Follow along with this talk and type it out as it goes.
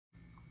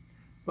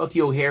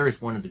Bucky O'Hare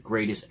is one of the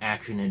greatest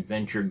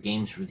action-adventure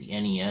games for the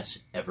NES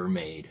ever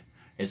made.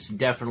 It's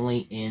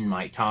definitely in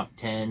my top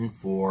 10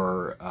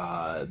 for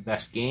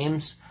best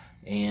games,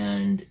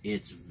 and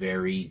it's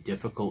very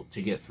difficult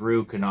to get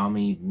through.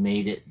 Konami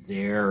made it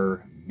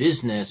their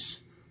business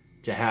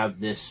to have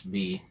this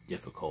be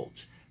difficult.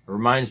 It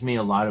reminds me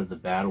a lot of the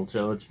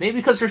Battletoads. Maybe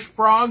because there's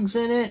frogs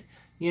in it,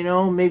 you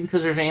know, maybe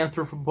because there's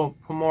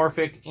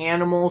anthropomorphic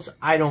animals.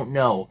 I don't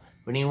know.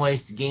 But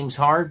anyways, the game's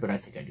hard, but I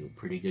think I do a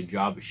pretty good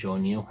job of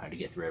showing you how to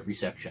get through every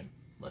section.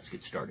 Let's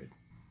get started.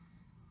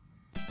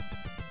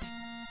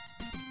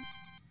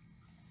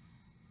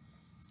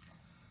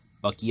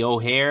 Bucky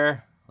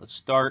O'Hare, let's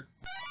start.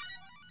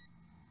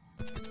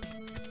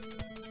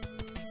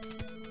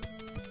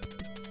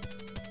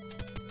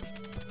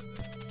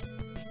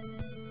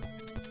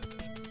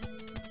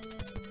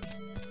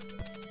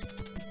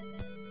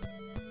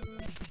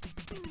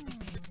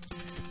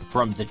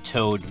 From the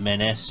Toad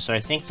Menace. I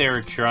think they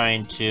were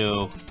trying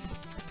to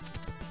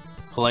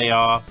play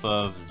off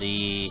of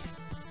the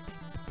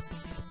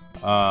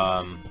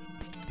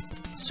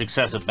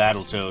success of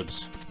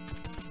Battletoads.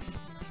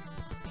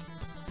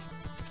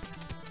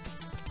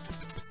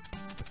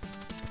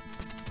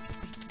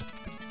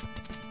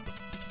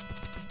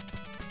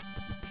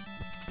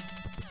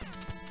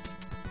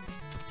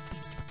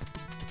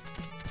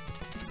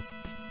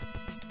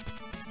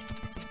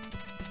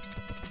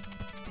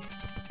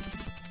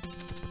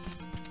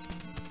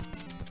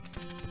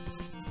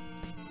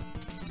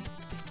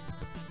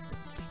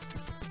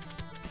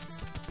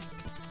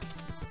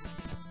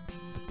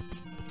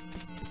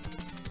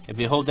 If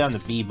you hold down the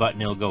B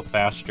button, it'll go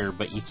faster,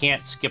 but you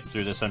can't skip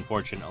through this,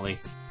 unfortunately.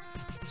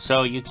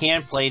 So you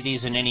can play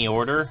these in any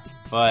order,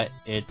 but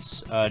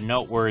it's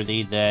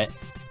noteworthy that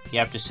you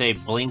have to say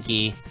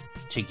Blinky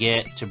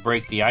to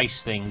break the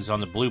ice things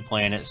on the blue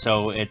planet.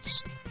 So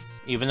it's,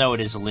 even though it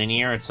is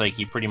linear, it's like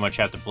you pretty much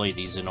have to play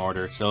these in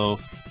order. So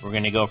we're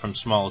going to go from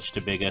smallest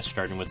to biggest,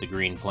 starting with the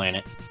green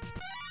planet.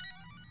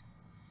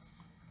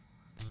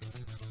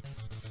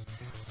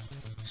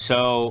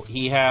 So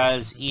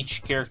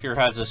each character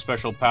has a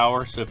special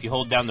power, so if you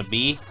hold down the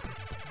B,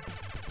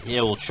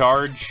 it will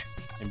charge,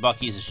 and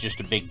Bucky's is just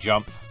a big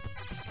jump.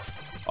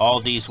 All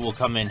these will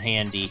come in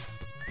handy.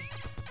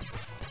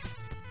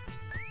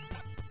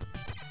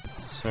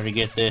 So to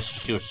get this,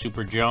 just do a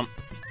super jump.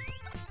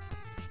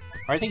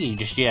 Or I think you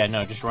just,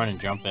 just run and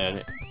jump at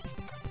it.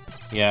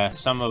 Yeah,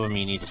 some of them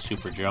you need a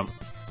super jump.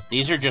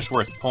 These are just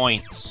worth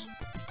points.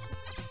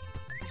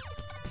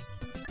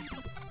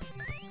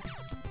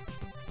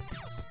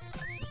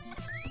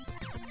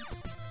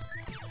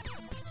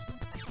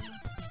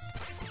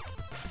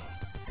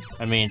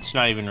 I mean, it's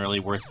not even really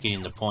worth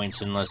getting the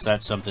points unless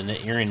that's something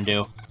that you're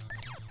into.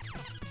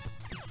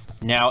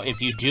 Now,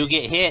 if you do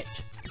get hit,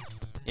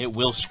 it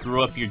will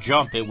screw up your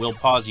jump. It will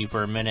pause you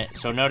for a minute.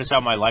 So notice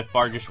how my life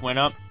bar just went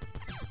up.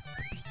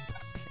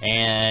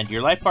 And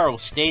your life bar will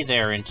stay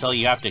there until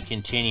you have to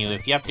continue.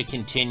 If you have to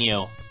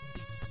continue,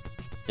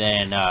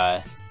 then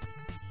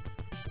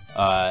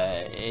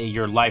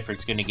your life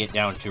is going to get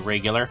down to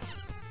regular.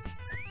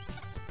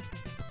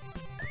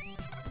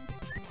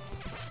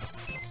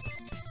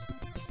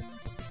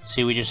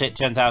 See, we just hit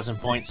 10,000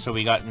 points, so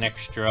we got an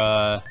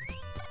extra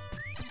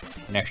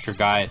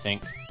guy, I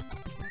think.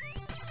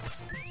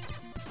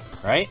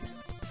 Right?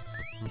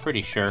 I'm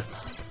pretty sure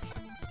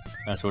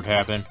that's what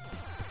happened.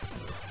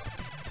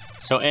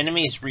 So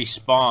enemies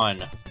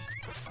respawn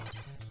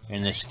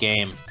in this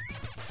game.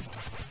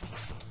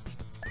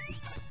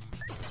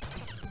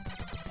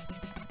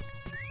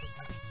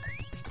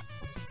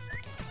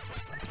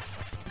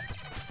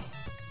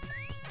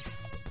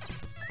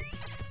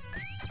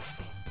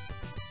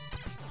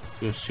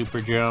 Do a super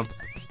jump.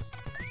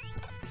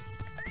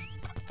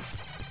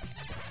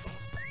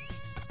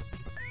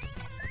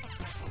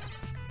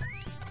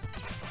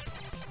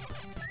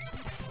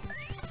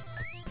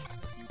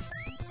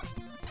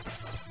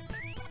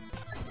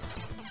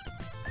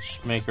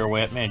 Just make our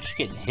way up. Man, just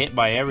getting hit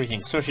by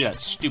everything, especially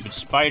that stupid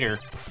spider.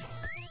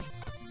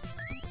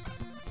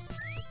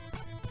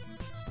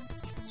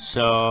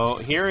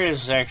 So here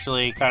is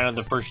actually kind of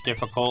the first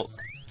difficult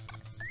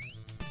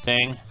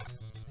thing.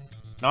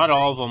 Not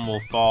all of them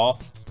will fall.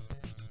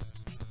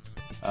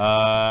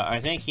 I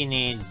think you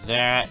need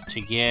that to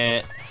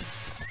get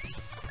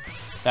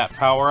that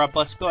power up.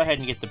 Let's go ahead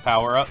and get the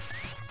power up.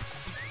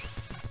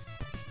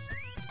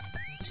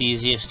 It's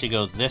easiest to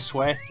go this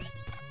way.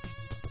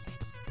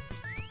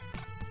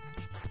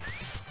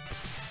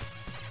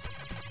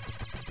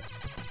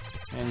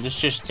 And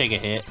just take a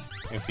hit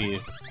if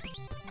you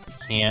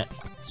can't.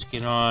 Let's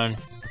get on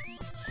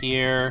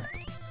here.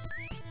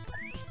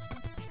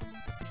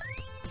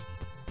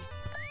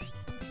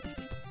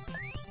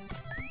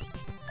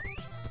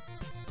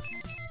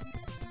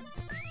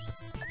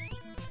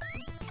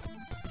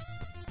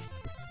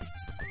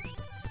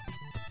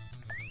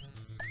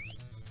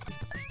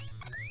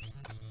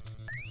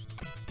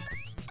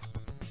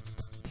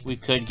 We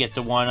could get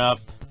the one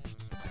up,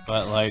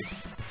 but like,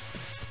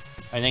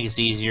 I think it's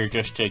easier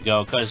just to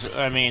go, because,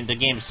 I mean, the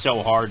game's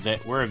so hard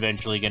that we're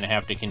eventually going to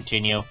have to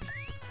continue,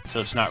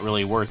 so it's not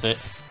really worth it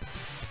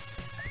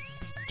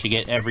to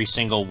get every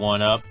single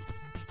one up.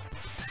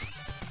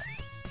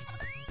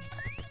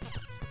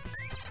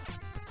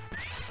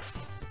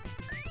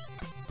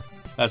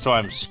 That's why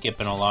I'm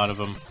skipping a lot of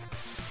them.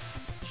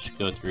 Just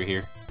go through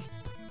here.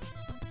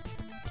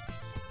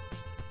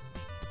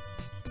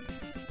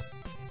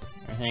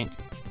 I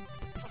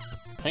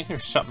think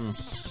there's something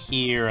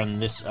here on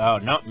this. Oh,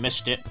 no,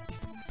 missed it.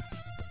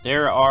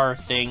 There are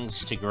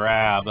things to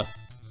grab.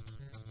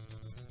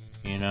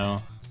 You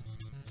know.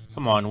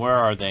 Come on, where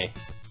are they?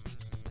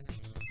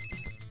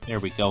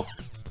 There we go.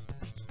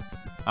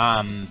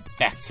 I'm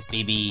back,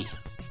 baby.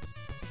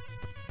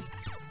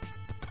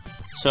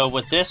 So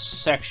with this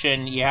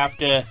section, you have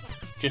to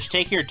just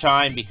take your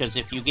time, because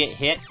if you get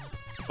hit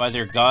by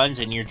their guns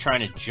and you're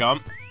trying to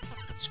jump,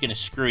 it's gonna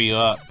screw you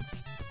up.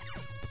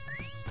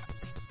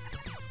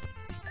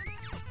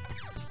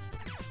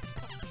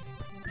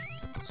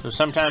 So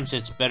sometimes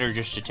it's better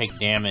just to take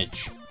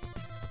damage.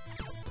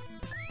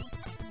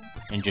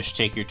 And just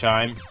take your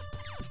time.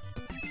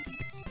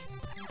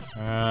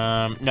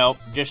 Nope,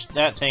 just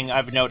that thing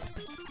I've noted.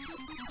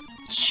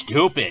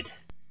 Stupid!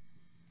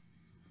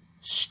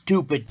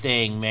 Stupid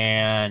thing,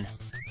 man.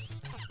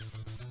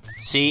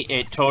 See,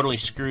 it totally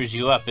screws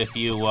you up if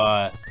you,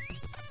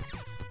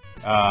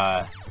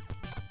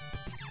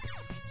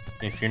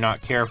 if you're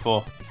not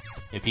careful.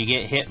 If you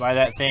get hit by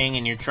that thing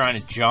and you're trying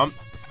to jump,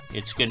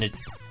 it's gonna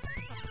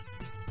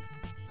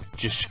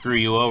just screw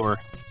you over.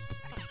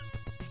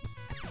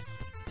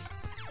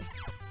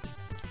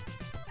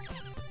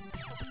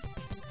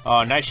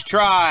 Oh, nice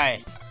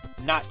try!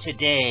 Not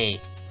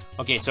today.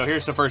 Okay, so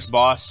here's the first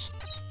boss.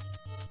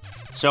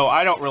 So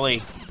I don't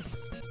really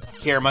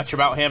care much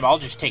about him. I'll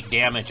just take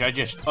damage. I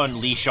just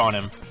unleash on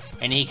him.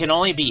 And he can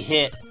only be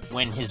hit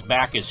when his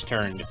back is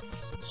turned.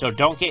 So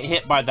don't get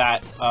hit by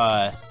that,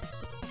 by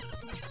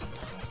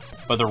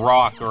the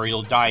rock, or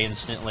you'll die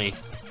instantly.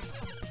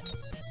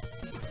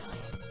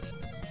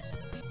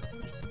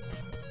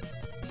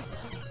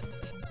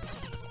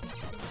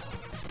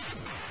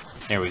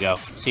 There we go.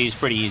 See, he's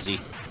pretty easy.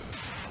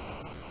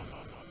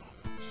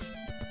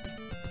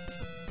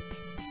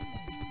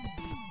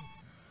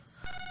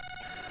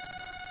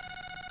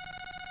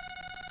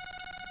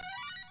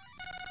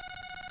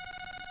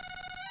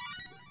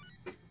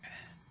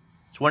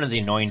 It's one of the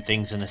annoying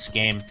things in this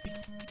game,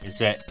 is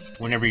that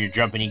whenever you're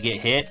jumping you get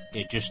hit,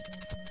 it just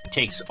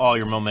takes all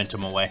your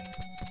momentum away.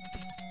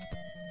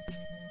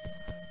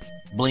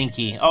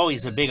 Blinky. Oh,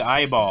 he's a big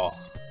eyeball.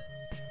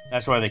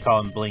 That's why they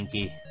call him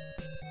Blinky.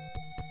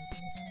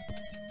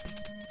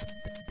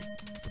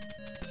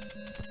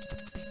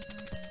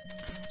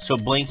 So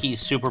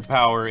Blinky's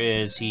superpower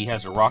is he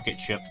has a rocket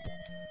ship.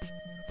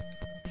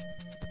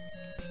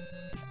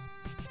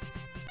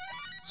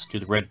 Let's do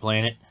the red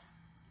planet.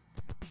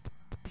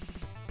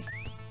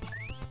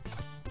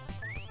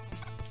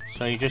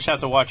 So you just have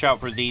to watch out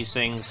for these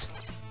things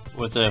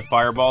with the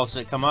fireballs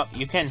that come up.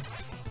 You can...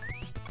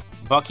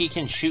 Bucky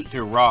can shoot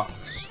through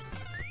rocks.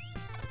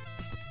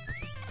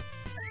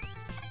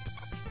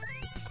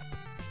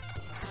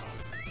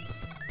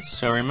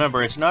 So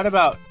remember, it's not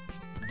about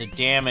the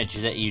damage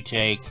that you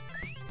take,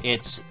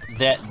 it's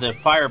that the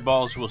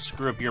fireballs will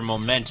screw up your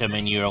momentum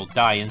and you'll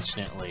die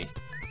instantly.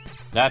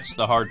 That's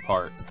the hard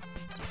part,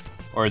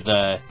 or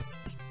the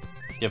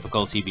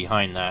difficulty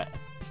behind that.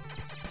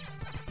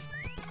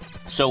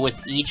 So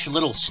with each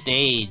little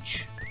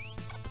stage,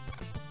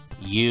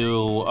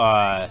 you,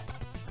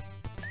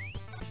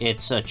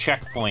 it's a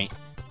checkpoint.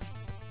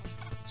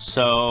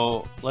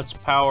 So let's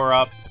power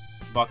up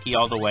Bucky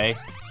all the way.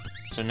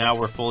 So now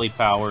we're fully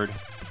powered.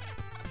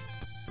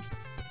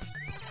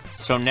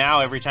 So now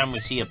every time we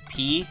see a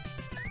P,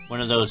 one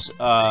of those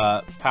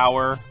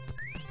power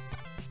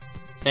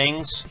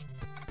things,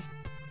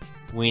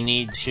 we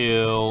need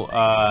to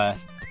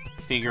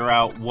figure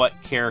out what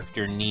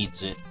character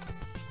needs it.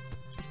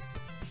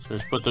 So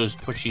let's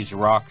push these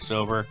rocks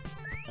over.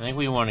 I think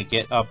we want to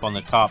get up on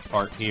the top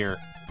part here.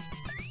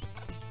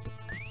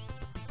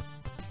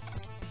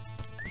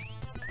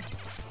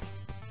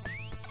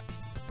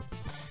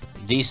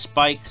 These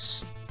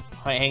spikes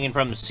hanging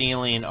from the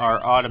ceiling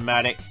are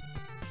automatic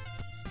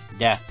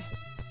death.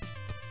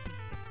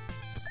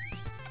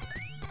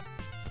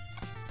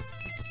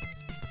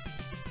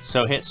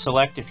 So hit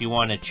select if you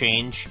want to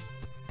change.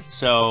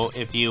 So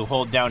if you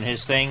hold down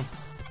his thing,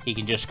 he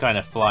can just kind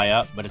of fly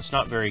up, but it's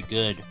not very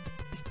good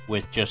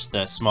with just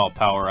the small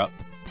power up.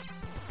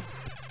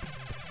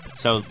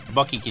 So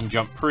Bucky can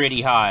jump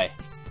pretty high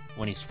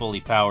when he's fully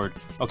powered.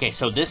 Okay,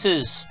 so this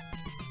is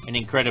an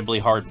incredibly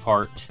hard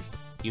part.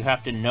 You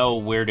have to know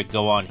where to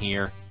go on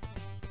here.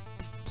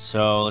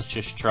 So let's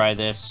just try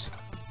this.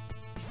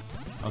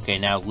 Okay,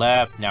 now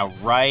left, now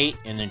right,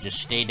 and then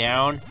just stay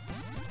down.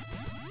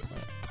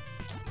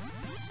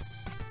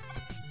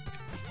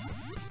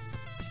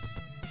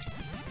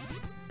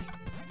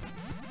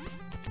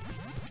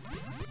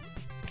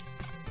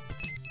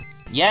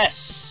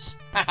 Yes!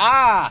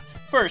 Haha!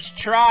 First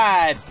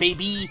try,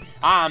 baby!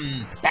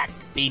 I'm back,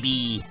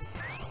 baby!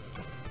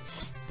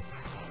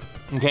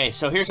 Okay,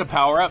 so here's a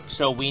power-up.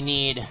 So we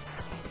need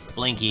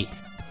Blinky.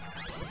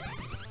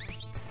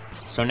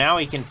 So now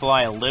he can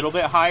fly a little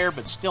bit higher,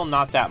 but still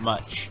not that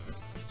much.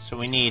 So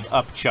we need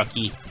up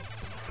Chucky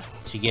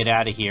to get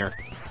out of here.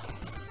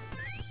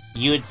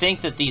 You would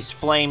think that these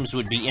flames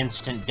would be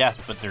instant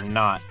death, but they're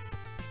not.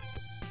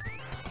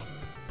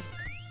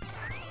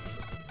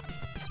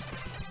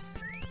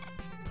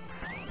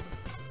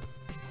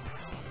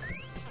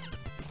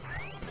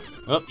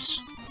 Oops.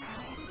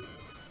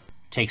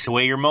 Takes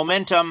away your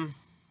momentum.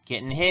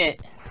 Getting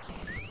hit.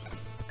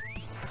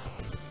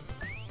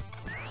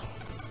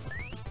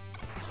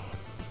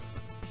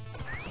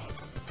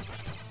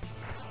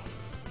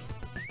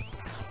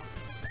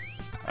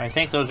 I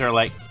think those are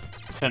like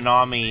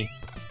Konami,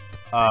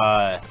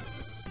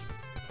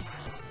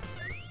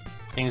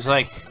 things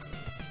like,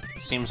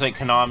 seems like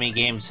Konami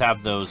games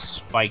have those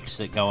spikes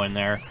that go in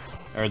there,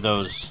 or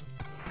those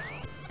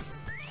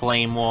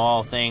flame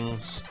wall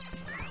things.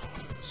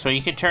 So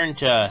you could turn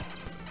to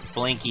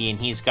Blinky and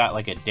he's got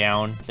like a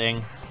down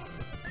thing.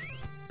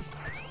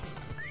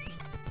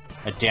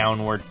 A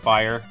downward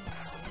fire.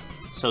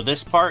 So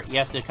this part, you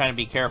have to kind of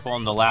be careful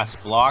in the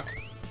last block.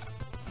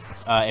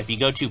 If you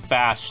go too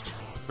fast,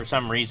 for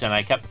some reason,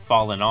 I kept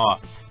falling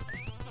off.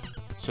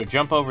 So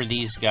jump over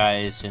these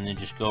guys and then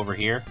just go over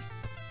here.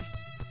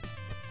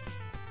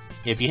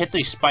 If you hit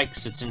these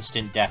spikes, it's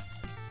instant death.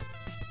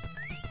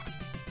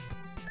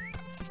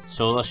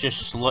 So let's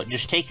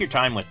just take your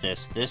time with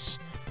this. This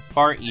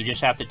part, you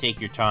just have to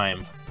take your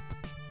time.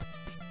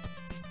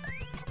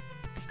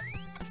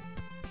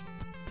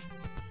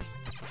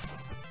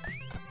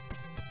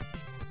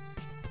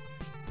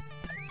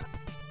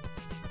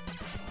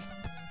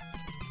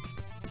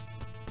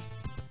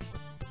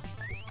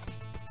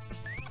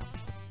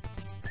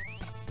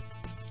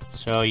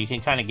 So you can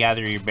kind of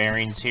gather your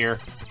bearings here,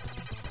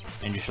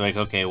 and just like,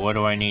 okay, what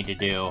do I need to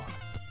do?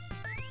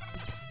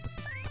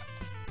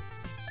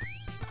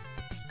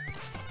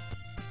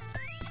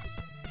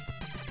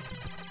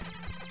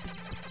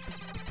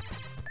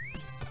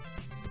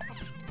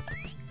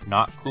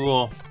 Not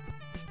cool.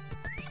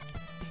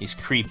 These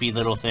creepy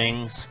little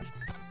things.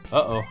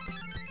 Uh-oh.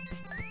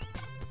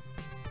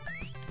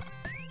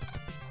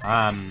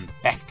 I'm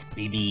back,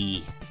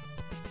 baby.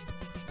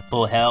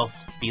 Full health,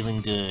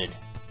 feeling good.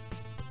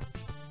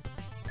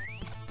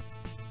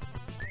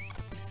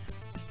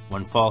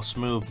 One false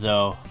move,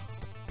 though.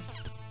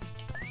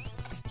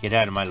 Get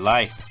out of my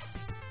life.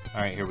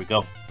 Alright, here we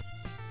go.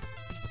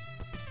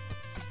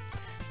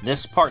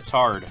 This part's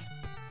hard.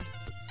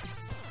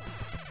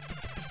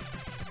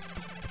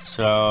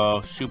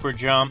 So, super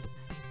jump.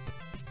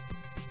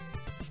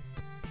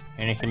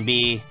 And it can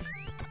be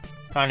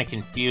kind of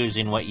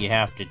confusing what you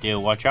have to do.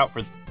 Watch out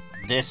for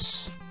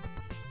this.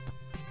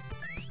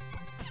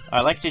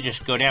 I like to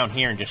just go down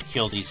here and just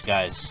kill these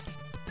guys.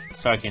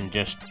 So I can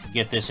just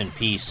get this in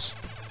peace.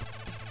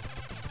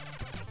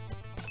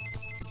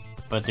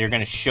 But they're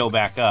gonna show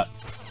back up.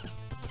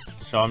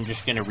 So I'm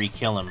just gonna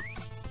re-kill him.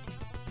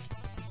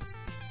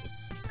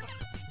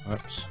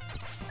 Whoops.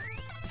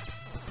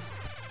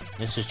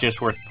 This is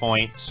just worth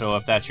points, so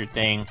if that's your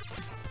thing,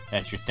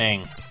 that's your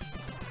thing.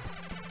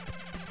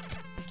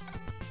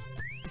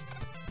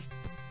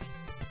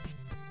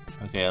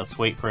 Okay, let's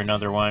wait for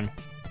another one.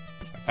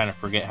 I kind of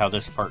forget how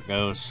this part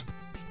goes.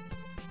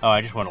 Oh,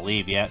 I just want to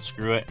leave. Yeah,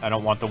 screw it. I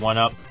don't want the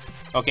one-up.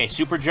 Okay,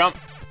 super jump.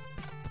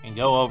 And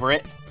go over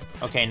it.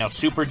 Okay, now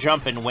super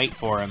jump and wait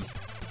for him.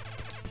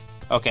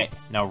 Okay,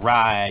 now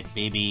ride,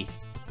 baby.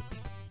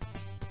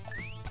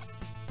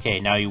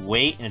 Okay, now you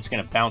wait, and it's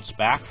gonna bounce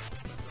back.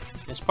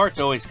 This part's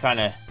always kind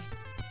of...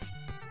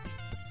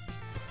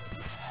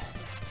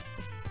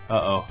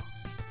 Uh-oh.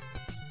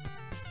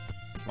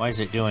 Why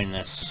is it doing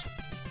this?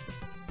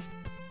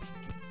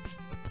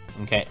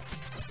 Okay.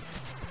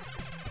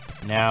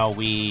 Now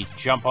we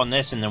jump on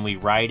this, and then we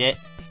ride it.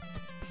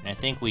 And I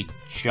think we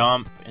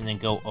jump and then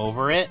go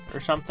over it, or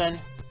something.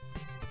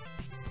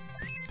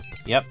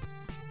 Yep.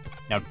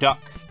 Now duck.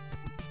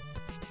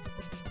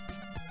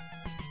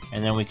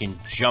 And then we can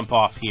jump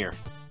off here.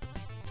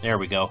 There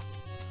we go.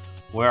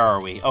 Where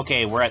are we?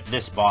 Okay, we're at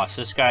this boss.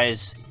 This guy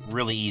is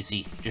really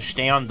easy. Just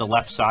stay on the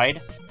left side.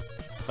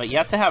 But you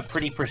have to have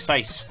pretty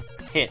precise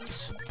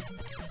hits.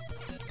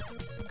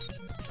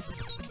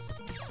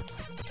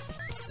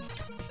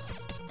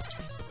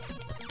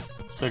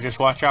 So just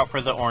watch out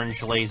for the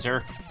orange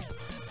laser.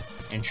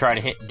 And try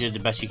to do the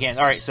best you can.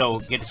 Alright, so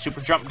get a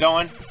super jump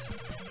going.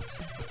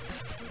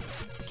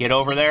 Get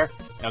over there.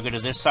 Now go to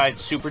this side,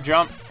 super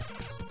jump.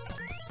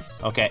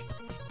 Okay.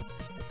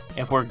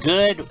 If we're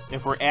good,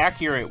 if we're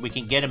accurate, we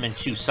can get him in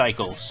 2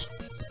 cycles.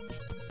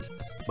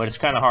 But it's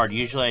kind of hard.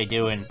 Usually I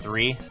do in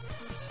 3.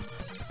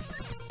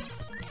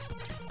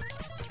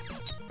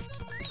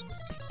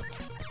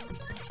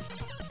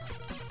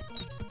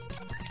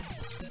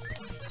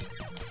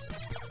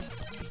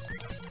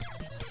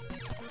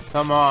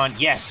 Come on,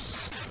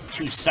 yes!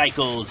 2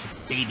 cycles,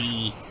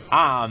 baby.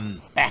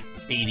 I'm back,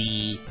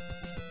 baby.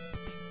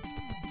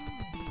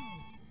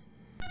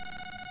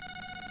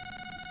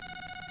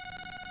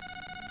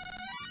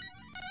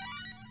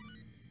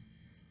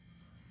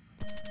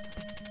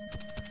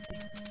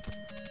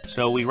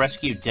 So we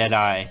rescue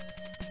Deadeye.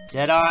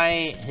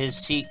 Deadeye,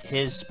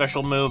 his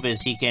special move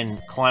is he can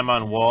climb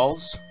on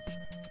walls.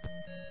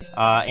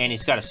 And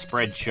he's got a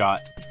spread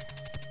shot.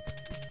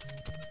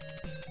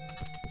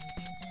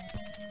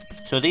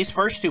 So these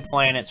first two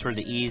planets were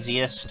the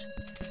easiest.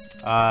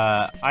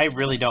 I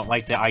really don't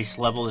like the ice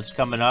level that's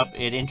coming up.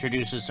 It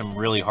introduces some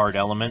really hard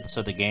elements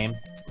of the game.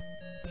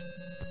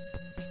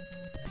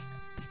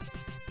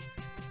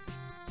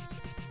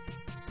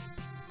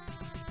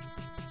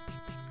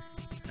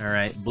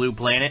 Alright, blue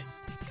planet.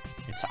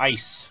 It's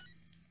ice.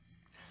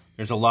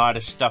 There's a lot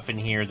of stuff in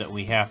here that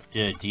we have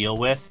to deal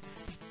with.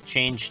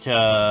 Change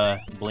to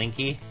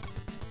Blinky.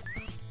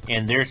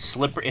 And there's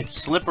slippery. It's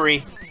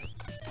slippery.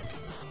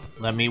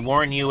 Let me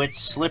warn you, it's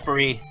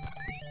slippery.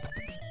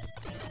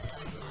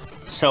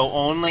 So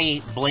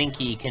only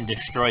Blinky can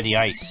destroy the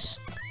ice.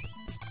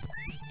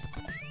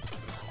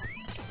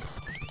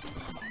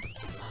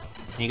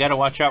 You gotta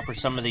watch out for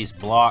some of these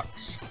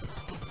blocks.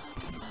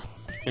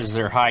 Because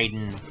they're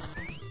hiding.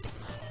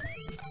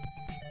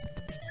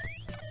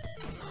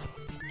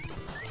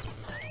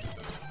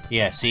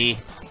 Yeah, see?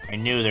 I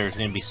knew there was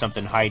gonna be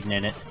something hiding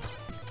in it.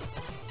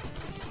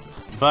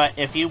 But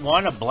if you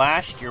want to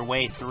blast your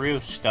way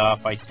through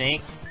stuff, I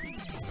think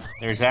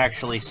there's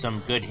actually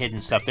some good hidden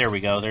stuff. There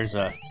we go. There's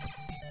a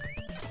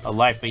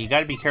life, but you got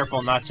to be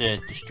careful not to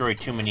destroy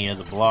too many of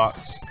the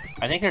blocks.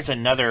 I think there's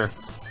another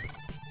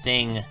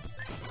thing,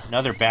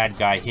 another bad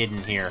guy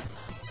hidden here.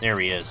 There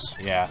he is.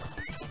 Yeah.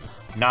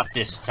 Not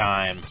this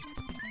time.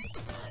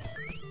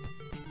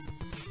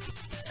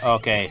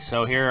 Okay,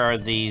 so here are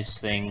these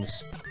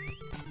things.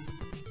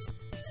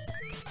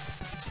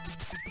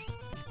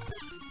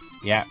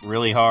 Yeah,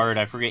 really hard.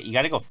 I forget. You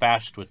gotta go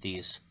fast with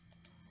these.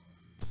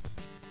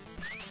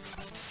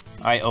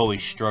 I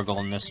always struggle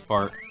in this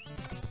part.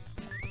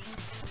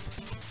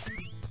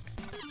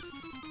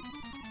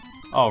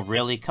 Oh,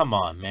 really? Come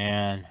on,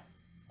 man.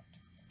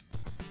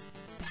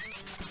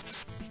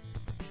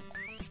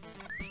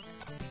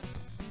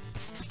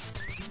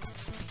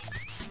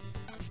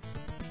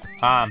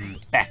 I'm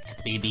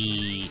back,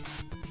 baby.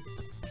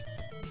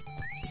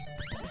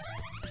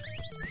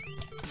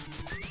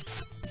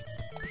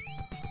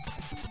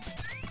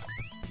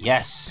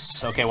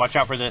 Yes! Okay, watch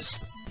out for this.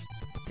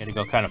 Gotta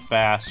go kind of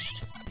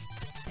fast.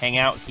 Hang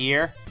out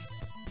here.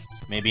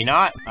 Maybe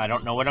not. I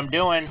don't know what I'm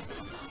doing.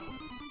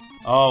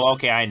 Oh,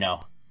 okay, I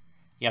know.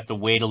 You have to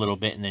wait a little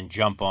bit and then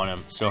jump on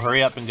him. So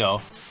hurry up and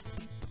go.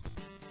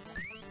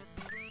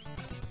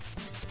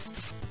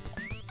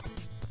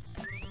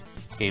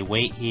 Okay,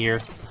 wait here.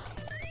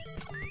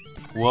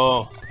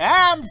 Whoa.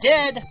 Ah, I'm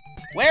dead!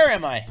 Where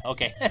am I?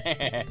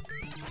 Okay.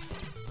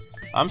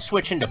 I'm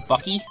switching to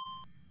Bucky.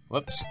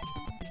 Whoops.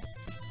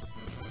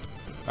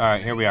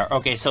 Alright, here we are.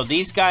 Okay, so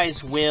these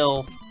guys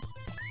will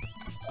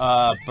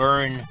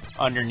burn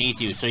underneath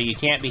you, so you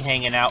can't be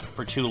hanging out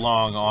for too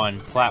long on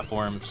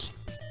platforms.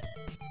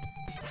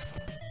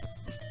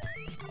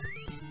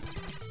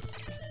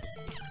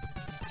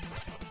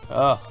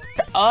 Oh,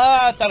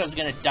 I thought I was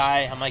gonna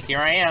die. I'm like, here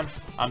I am.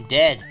 I'm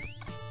dead.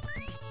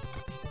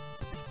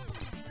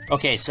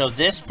 Okay, so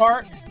this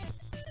part,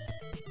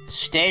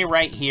 stay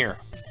right here.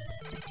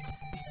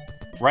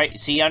 Right,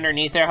 see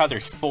underneath there how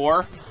there's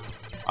 4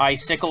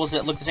 icicles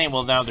that look the same?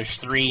 Well, now there's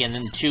 3 and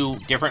then 2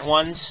 different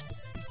ones.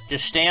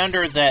 Just stay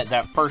under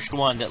that first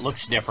one that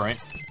looks different.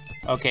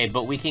 Okay,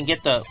 but we can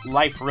get the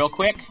life real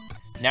quick.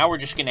 Now we're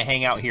just gonna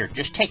hang out here.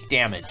 Just take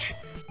damage.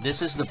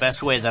 This is the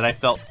best way that I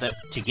felt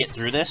to get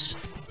through this.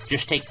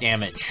 Just take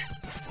damage.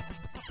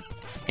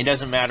 It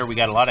doesn't matter, we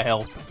got a lot of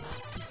health.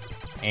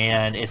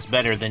 And it's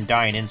better than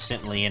dying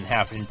instantly and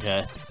having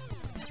to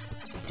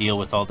deal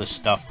with all this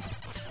stuff.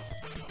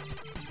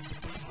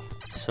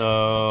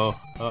 So,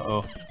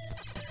 uh-oh.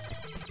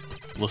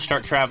 We'll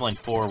start traveling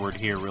forward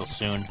here real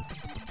soon.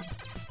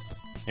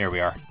 There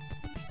we are.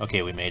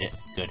 Okay, we made it.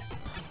 Good.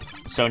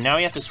 So now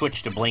you have to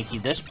switch to Blinky.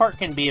 This part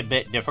can be a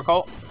bit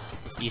difficult.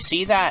 You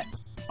see that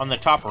on the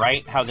top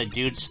right, how the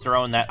dude's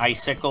throwing that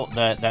icicle,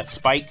 that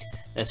spike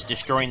that's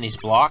destroying these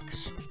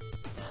blocks?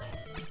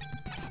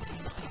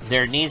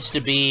 There needs to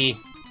be...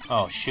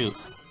 Oh, shoot.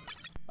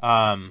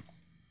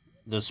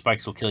 Those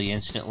spikes will kill you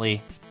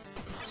instantly.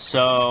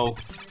 So,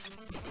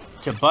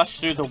 to bust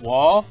through the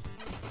wall,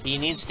 he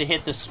needs to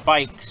hit the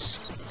spikes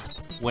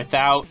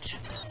without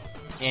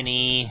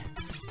any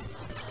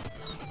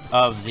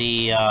of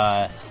the,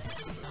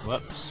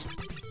 whoops.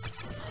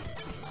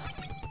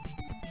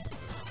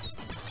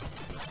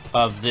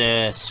 Of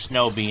the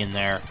snow being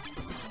there.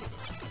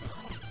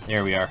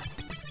 There we are.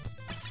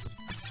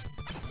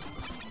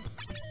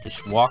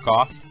 Just walk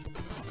off.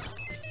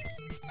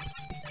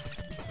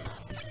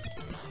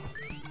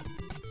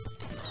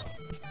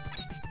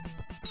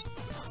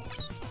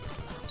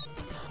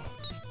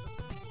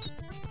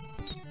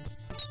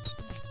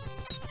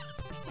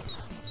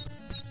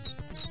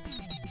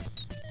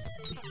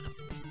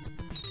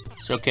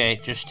 It's okay,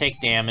 just take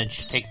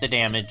damage. Take the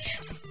damage.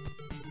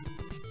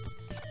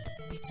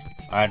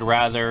 I'd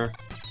rather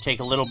take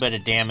a little bit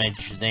of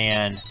damage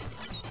than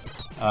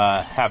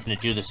having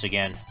to do this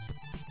again.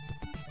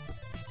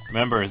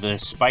 Remember, the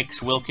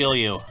spikes will kill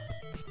you.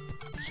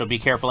 So be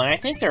careful. And I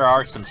think there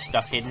are some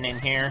stuff hidden in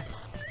here.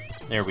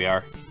 There we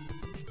are.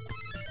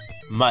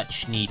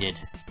 Much needed.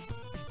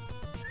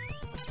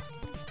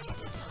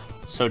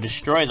 So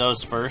destroy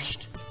those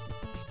first.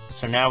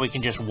 So now we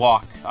can just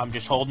walk. I'm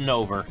just holding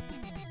over.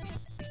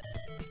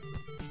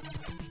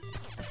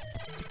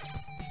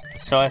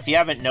 So if you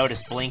haven't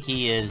noticed,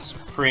 Blinky is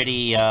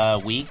pretty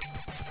weak.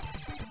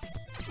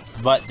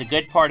 But the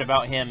good part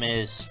about him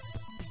is...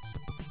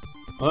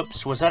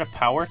 Oops, was that a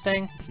power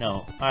thing?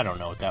 No, I don't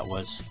know what that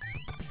was.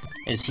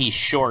 Is he's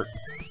short.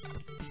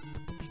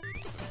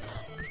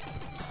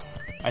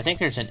 I think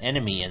there's an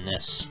enemy in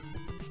this.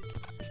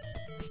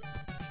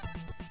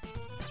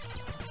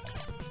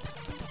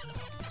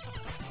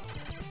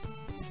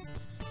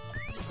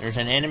 There's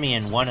an enemy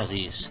in one of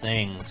these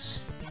things.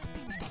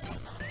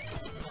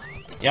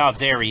 Yeah,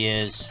 there he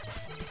is.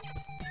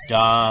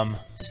 Dumb.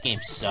 This game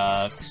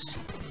sucks.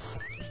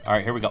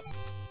 Alright, here we go.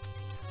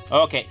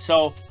 Okay,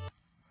 so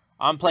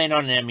I'm playing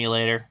on an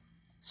emulator.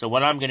 So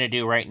what I'm going to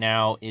do right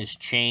now is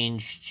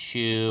change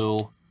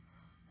to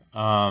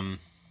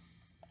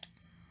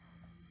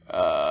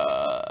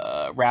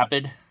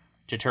rapid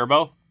to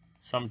turbo.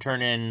 So I'm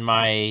turning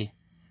my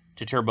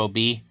to turbo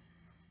B.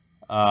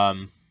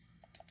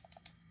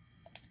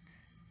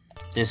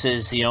 This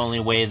is the only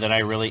way that I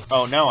really...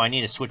 Oh no, I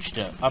need to switch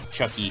to up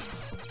Chucky.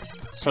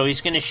 So he's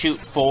going to shoot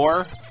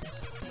 4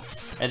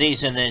 of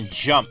these and then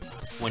jump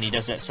when he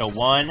does that. So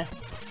 1,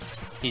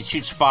 he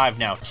shoots 5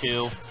 now.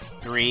 2,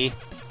 3,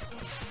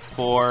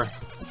 4,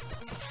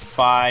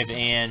 5,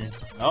 and...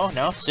 Oh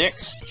no,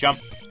 6. Jump.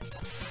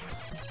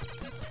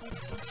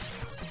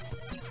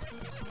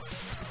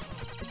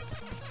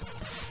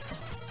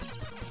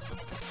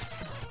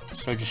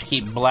 So just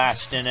keep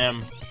blasting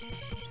him.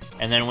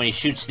 And then when he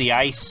shoots the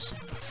ice,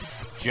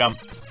 jump.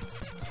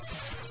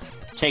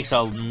 Takes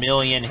a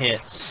million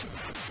hits.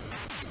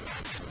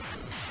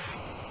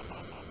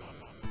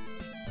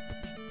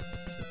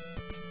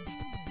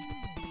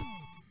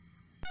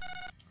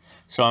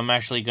 So I'm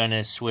actually going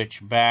to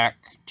switch back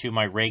to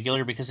my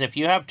regular, because if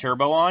you have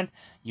turbo on,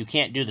 you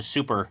can't do the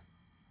super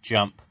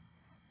jump.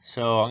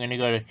 So I'm going to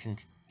go to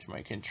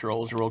my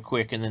controls real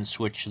quick and then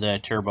switch the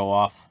turbo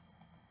off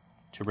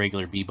to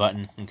regular B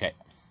button. Okay.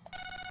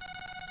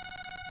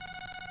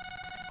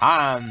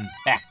 I'm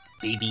back,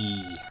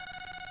 baby.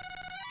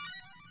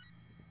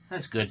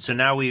 That's good. So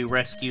now we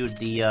rescued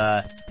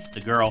the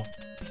girl.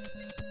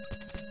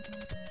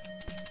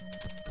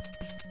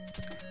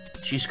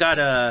 She's got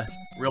a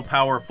real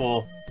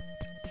powerful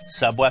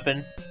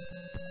sub-weapon.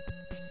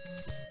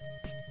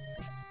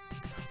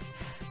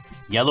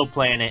 Yellow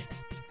Planet.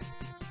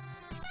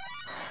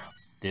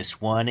 This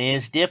one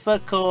is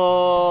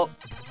difficult.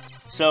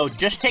 So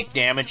just take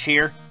damage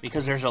here,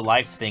 because there's a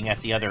life thing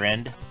at the other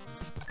end.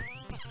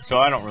 So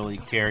I don't really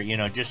care, you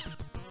know, just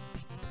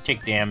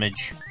take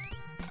damage.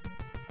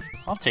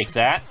 I'll take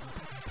that.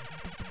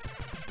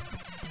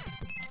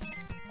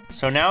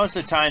 So now is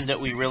the time that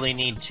we really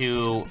need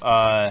to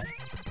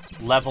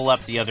level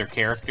up the other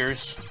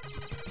characters.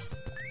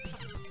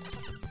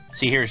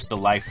 See, here's the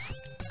life.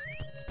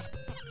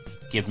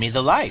 Give me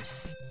the life.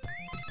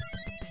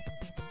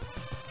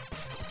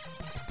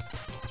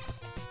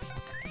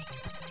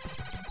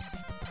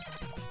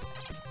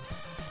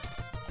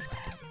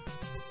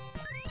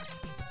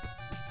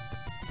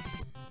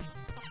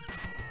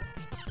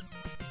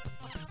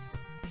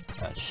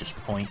 That's just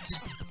points.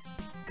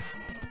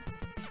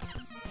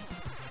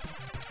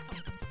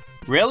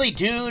 Really,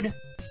 dude?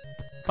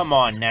 Come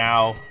on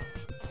now.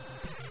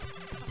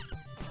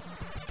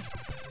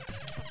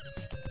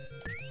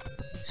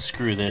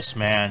 Screw this,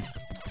 man.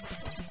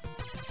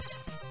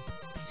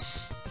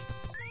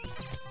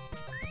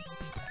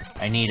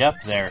 I need up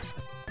there.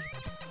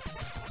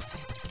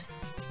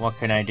 What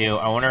can I do?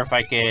 I wonder if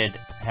I could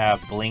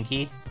have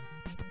Blinky.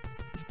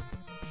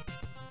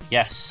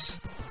 Yes.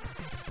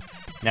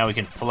 Now we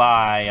can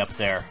fly up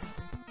there.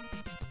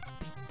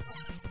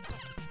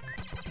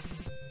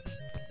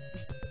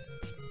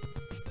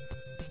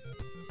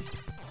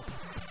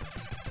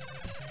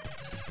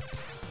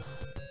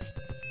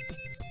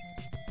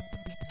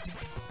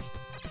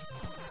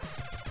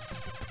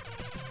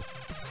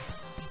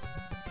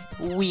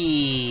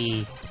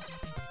 Whee!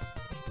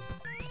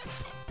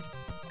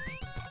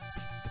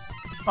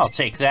 I'll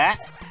take that.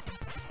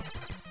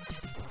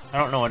 I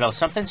don't know what else.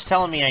 Something's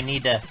telling me I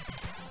need to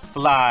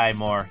fly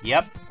more.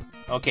 Yep.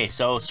 Okay,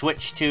 so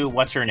switch to,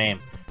 what's her name?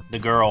 The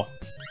girl.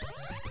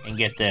 And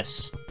get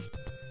this.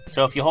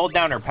 So if you hold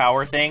down her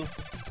power thing,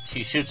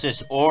 she shoots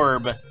this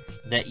orb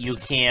that you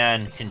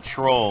can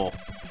control.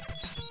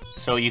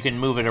 So you can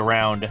move it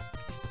around.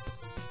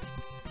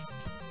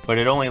 But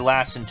it only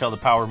lasts until the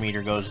power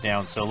meter goes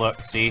down. So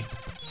look, see?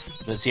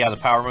 Let's see how the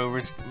power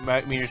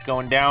meter's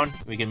going down?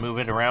 We can move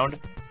it around.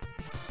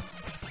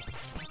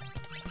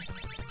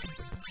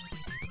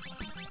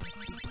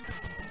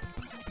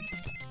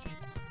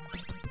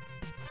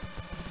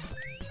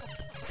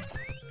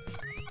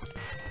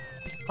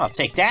 I'll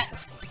take that.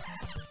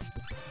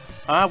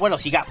 What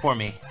else you got for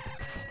me?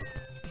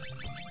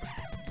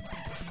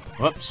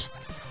 Whoops.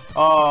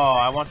 Oh,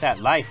 I want that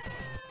life.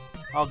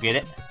 I'll get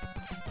it.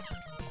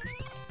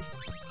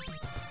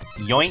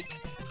 Yoink.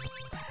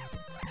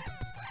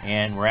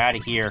 And we're out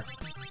of here.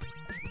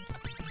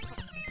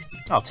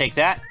 I'll take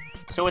that.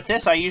 So with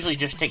this, I usually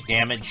just take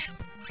damage.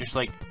 Just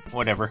like,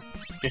 whatever.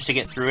 Just to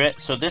get through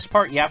it. So this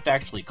part, you have to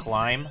actually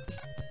climb.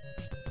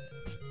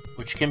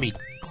 Which can be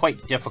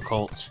quite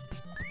difficult.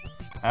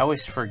 I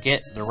always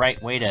forget the right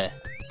way to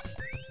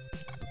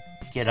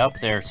get up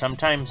there.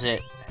 Sometimes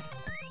it...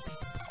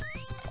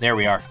 There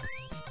we are.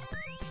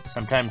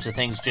 Sometimes the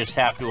things just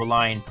have to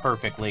align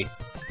perfectly.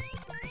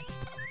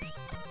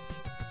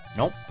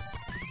 Nope.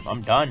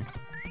 I'm done.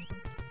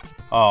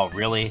 Oh,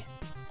 really?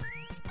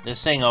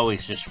 This thing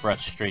always just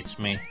frustrates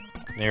me.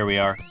 There we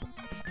are.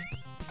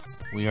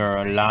 We are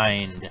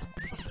aligned,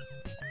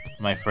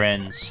 my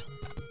friends.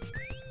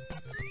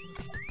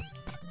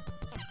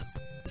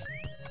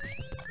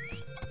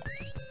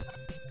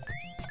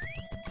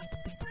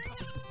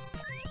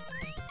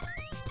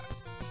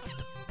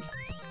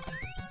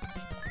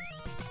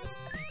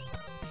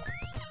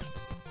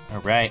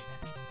 Alright.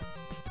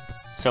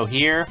 So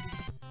here,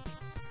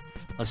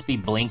 let's be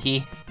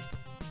Blinky.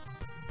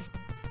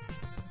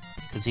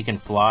 Because he can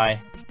fly.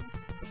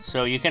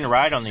 So you can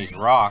ride on these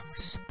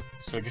rocks.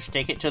 So just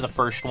take it to the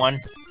first one.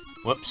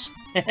 Whoops.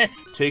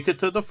 Take it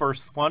to the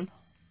first one.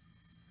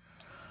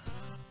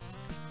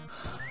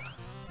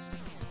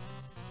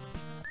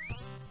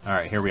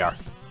 Alright, here we are.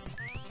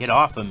 Get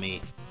off of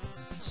me.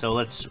 So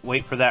let's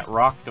wait for that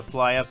rock to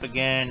fly up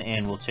again,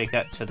 and we'll take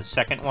that to the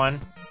second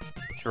one.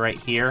 To right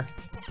here.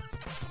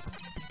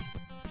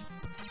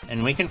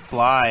 And we can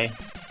fly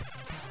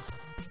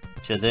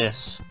to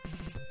this.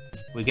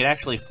 We could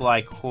actually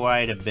fly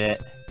quite a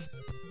bit.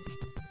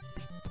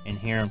 And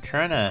here I'm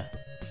trying to...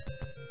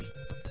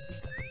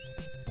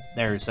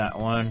 There's that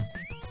one.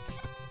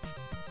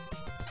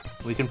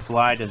 We can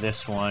fly to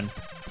this one.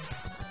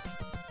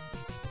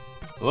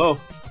 Whoa!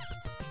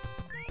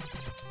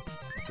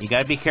 You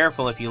gotta be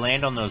careful if you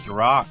land on those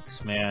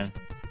rocks, man.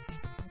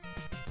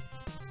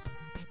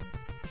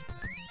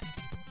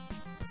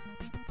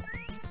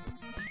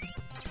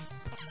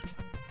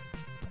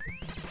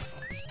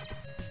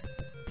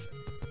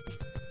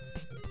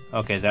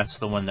 Okay, that's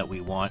the one that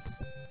we want.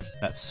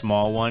 That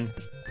small one.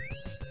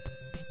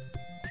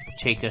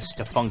 Take us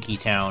to Funky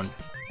Town.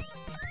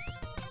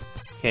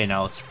 Okay,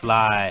 now let's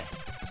fly.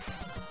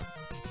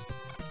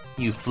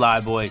 You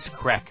flyboys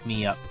crack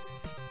me up.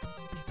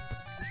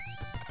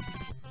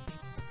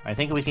 I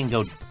think we can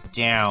go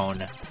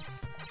down.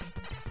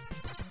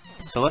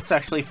 So let's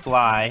actually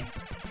fly.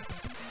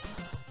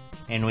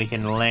 And we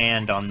can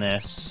land on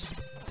this.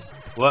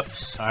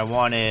 Whoops, I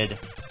wanted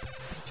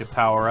to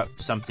power up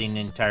something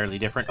entirely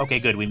different. Okay,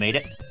 good, we made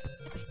it.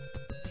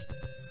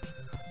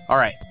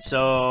 Alright,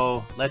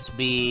 so let's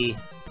be...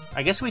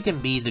 I guess we can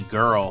be the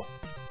girl.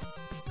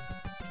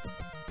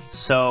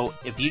 So,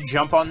 if you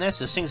jump on this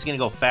thing's gonna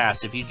go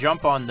fast. If you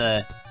jump on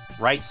the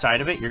right side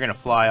of it, you're gonna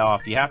fly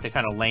off. You have to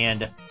kind of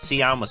land...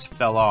 See, I almost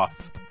fell off.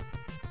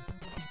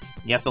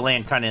 You have to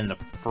land kind of in the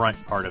front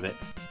part of it.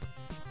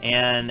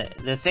 And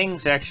the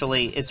thing's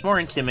actually... It's more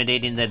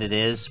intimidating than it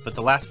is, but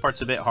the last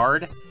part's a bit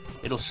hard.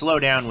 It'll slow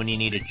down when you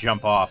need to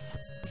jump off.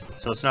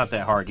 So it's not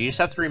that hard. You just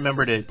have to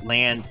remember to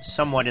land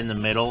somewhat in the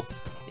middle,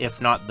 if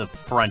not the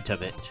front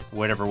of it,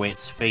 whatever way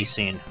it's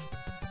facing.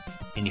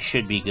 And you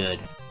should be good.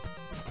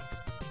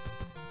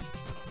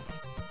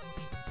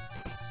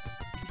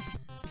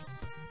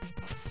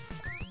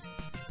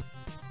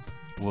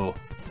 Whoa.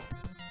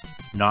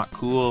 Not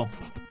cool.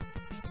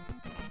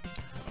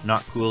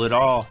 Not cool at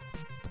all.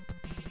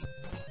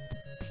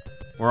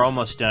 We're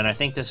almost done. I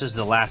think this is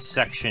the last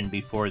section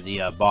before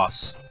the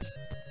boss.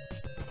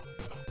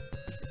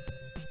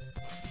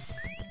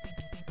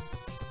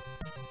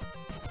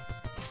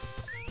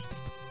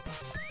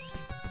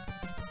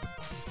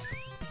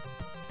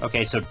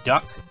 Okay, so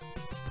duck.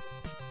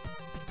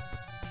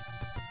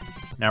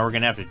 Now we're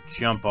gonna have to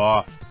jump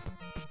off.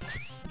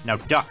 Now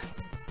duck.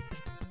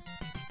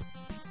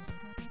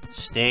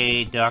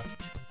 Stay ducked.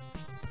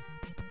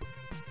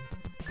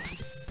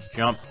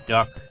 Jump,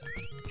 duck.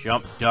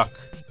 Jump, duck.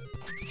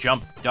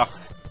 Jump, duck.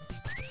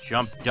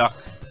 Jump, duck.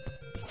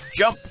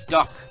 Jump,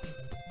 duck.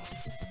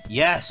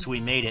 Yes, we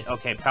made it.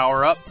 Okay,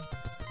 power up.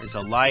 There's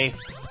a life,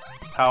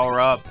 power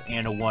up,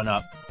 and a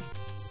 1-up.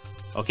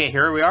 Okay,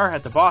 here we are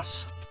at the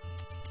boss.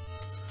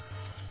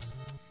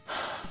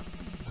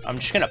 I'm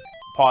just gonna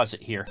pause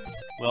it here.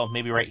 Well,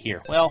 maybe right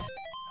here. Well,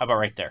 how about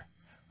right there?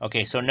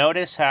 Okay, so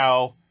notice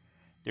how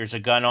there's a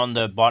gun on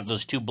the bottom,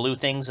 those two blue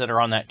things that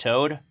are on that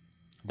toad.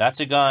 That's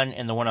a gun,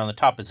 and the one on the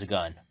top is a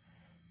gun.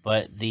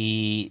 But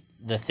the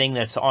thing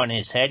that's on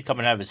his head,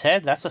 coming out of his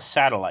head, that's a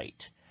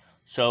satellite.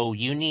 So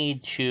you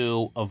need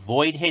to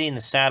avoid hitting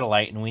the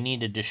satellite, and we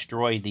need to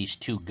destroy these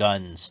two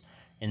guns.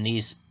 And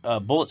these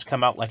bullets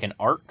come out like an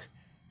arc.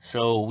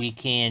 So we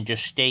can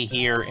just stay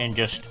here and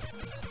just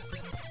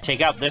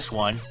take out this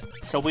one.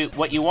 So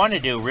what you want to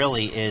do,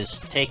 really, is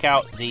take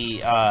out the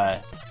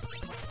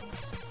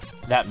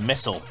that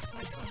missile.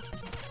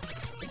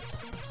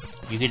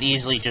 You could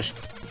easily just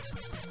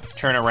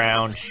turn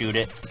around, shoot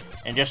it,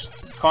 and just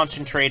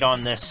concentrate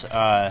on this,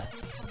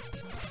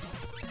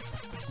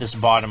 this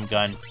bottom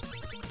gun.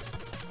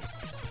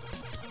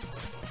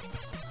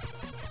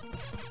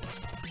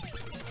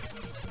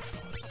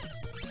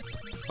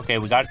 Okay,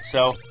 we got it.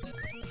 So,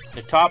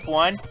 the top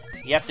one,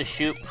 you have to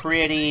shoot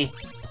pretty...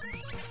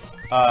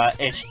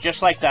 it's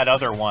just like that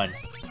other one.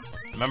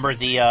 Remember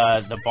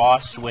the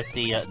boss with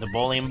the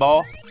bowling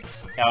ball?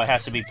 How it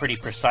has to be pretty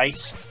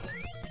precise?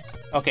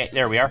 Okay,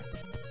 there we are.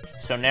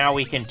 So now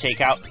we can take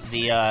out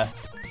the,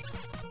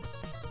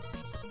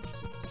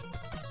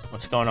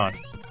 what's going on?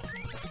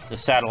 The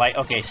satellite.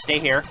 Okay, stay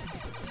here.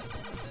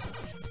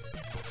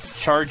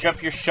 Charge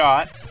up your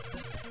shot.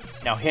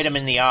 Now hit him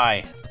in the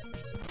eye.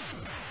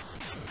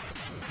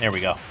 There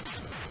we go.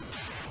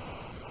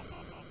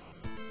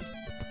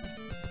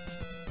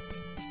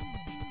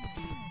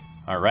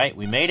 Alright,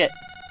 we made it.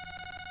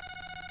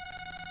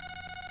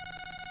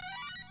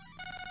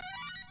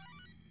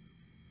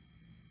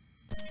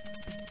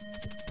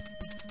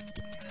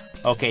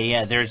 Okay,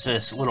 yeah, there's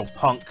this little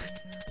punk.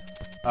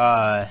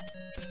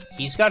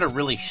 He's got a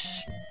really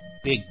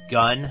big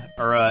gun,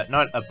 or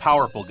not a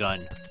powerful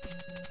gun.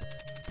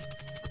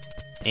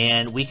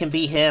 And we can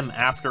beat him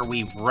after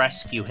we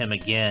rescue him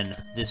again.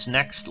 This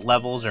next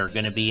levels are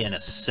going to be in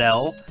a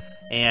cell,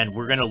 and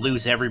we're going to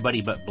lose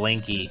everybody but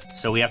Blinky,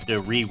 so we have to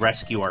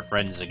re-rescue our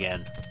friends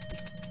again.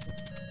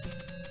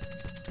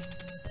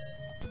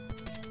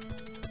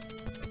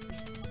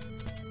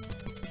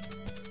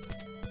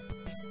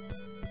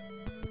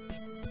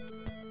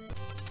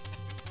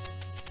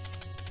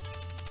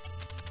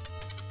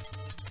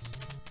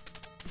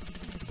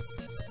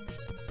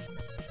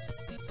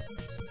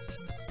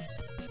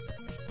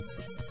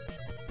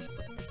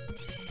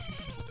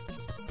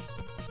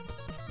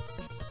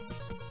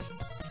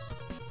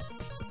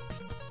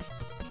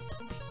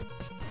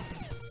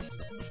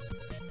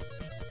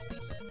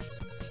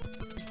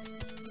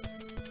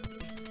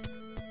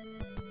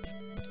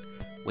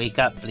 Wake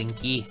up,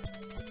 Blinky.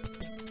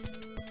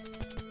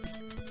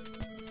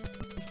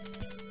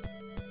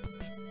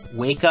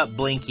 Wake up,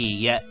 Blinky.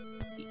 Yet,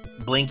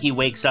 Blinky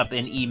wakes up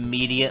and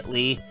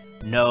immediately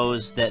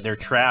knows that they're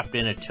trapped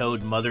in a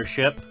Toad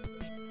mothership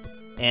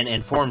and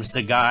informs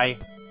the guy,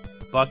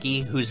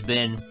 Bucky, who's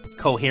been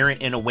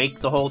coherent and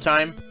awake the whole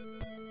time.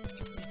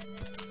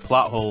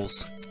 Plot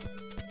holes.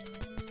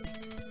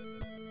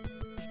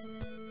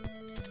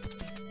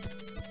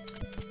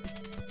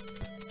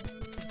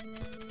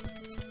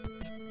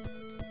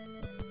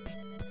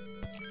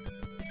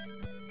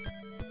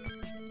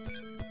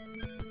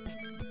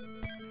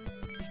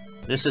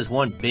 This is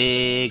one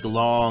big,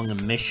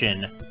 long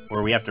mission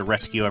where we have to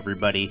rescue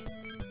everybody.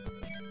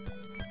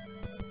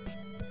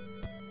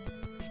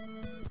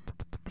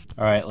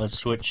 Alright, let's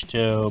switch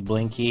to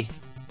Blinky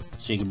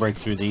so you can break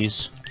through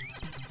these.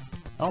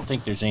 I don't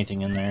think there's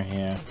anything in there,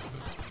 yeah.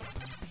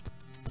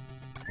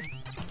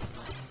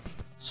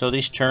 So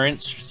these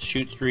turrets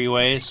shoot 3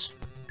 ways.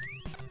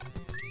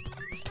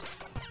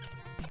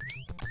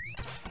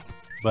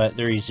 But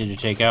they're easy to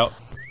take out.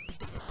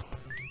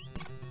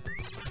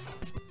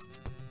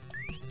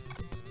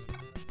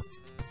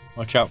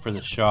 Watch out for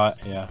the shot,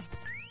 yeah.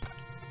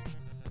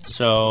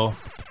 So,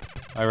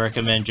 I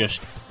recommend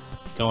just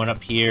going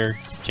up here,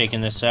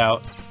 taking this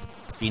out.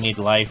 If you need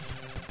life,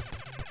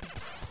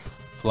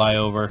 fly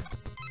over.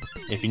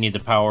 If you need the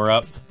power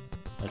up,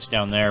 that's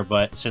down there.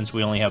 But since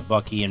we only have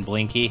Bucky and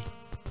Blinky,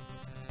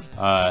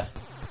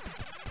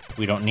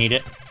 we don't need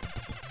it.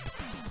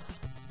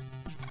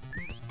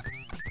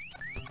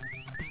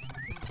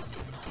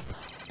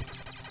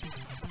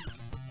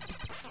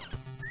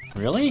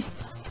 Really?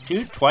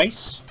 Dude,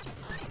 twice?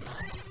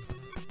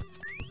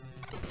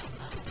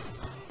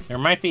 There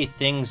might be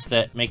things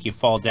that make you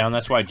fall down.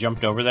 That's why I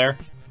jumped over there.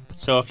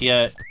 So if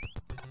you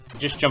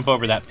just jump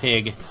over that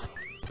pig.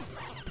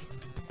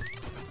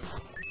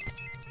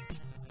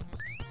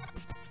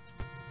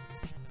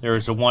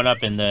 There's a one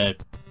up in the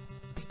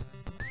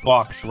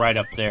box right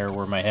up there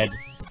where my head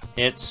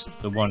hits.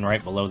 The one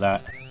right below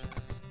that.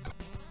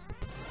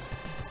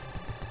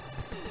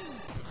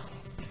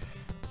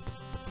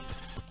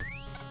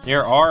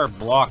 There are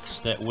blocks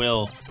that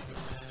will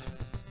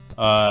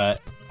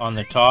on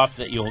the top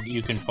that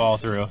you can fall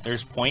through.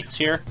 There's points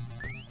here,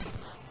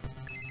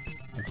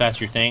 if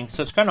that's your thing.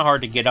 So it's kind of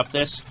hard to get up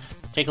this.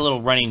 Take a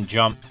little running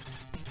jump.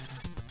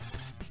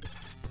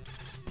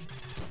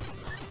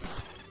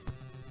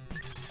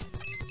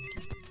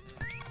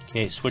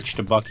 Okay, switch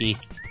to Bucky,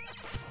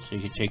 so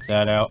you can take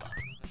that out.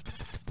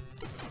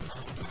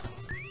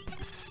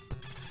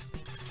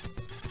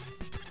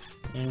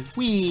 And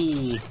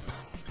whee!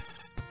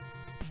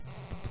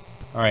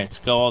 Alright, let's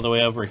go all the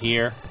way over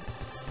here.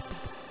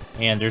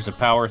 And there's a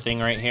power thing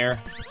right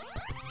here.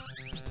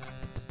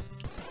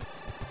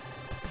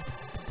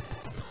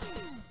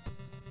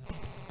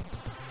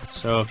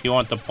 So if you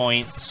want the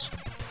points,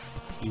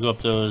 you go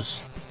up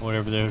those,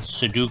 whatever those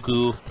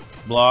Sudoku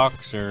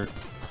blocks or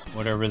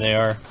whatever they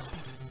are.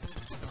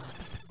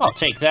 I'll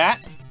take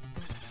that.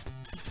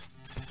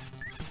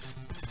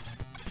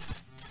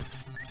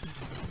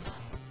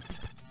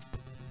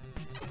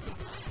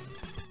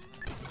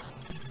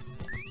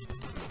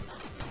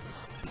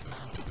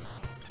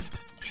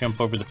 Jump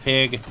over the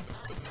pig.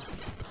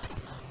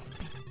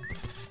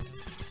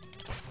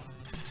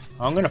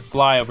 I'm gonna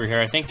fly over here.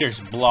 I think there's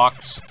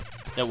blocks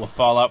that will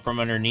fall out from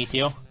underneath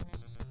you.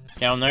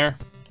 Down there.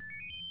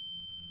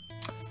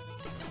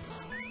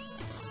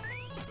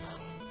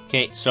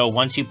 Okay, so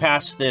once you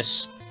pass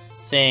this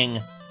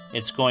thing,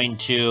 it's going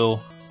to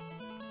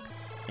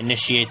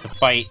initiate the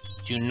fight.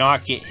 Do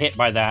not get hit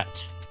by that.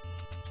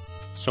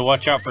 So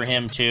watch out for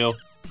him, too.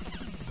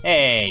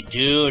 Hey,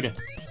 dude.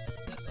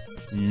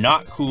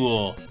 Not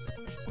cool.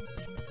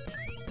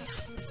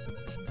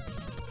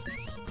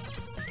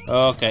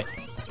 Okay.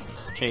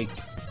 Take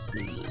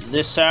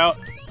this out.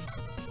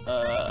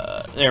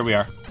 There we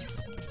are.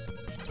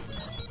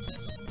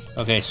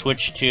 Okay,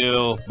 switch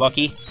to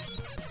Bucky.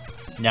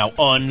 Now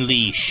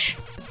unleash.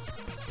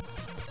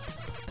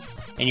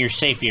 And you're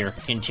safe here.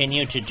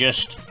 Continue to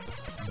just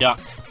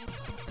duck.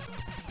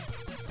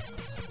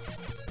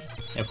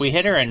 If we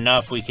hit her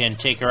enough, we can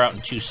take her out in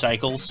 2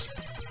 cycles.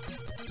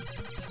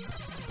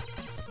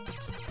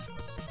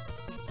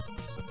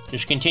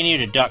 Just continue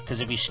to duck,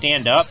 because if you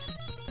stand up,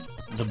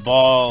 the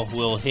ball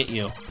will hit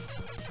you.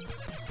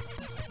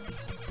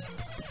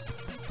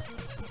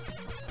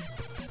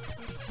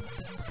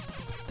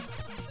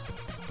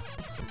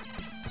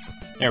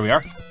 There we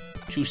are.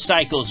 2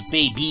 cycles,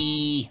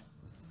 baby!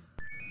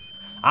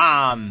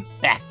 I'm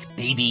back,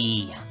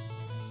 baby!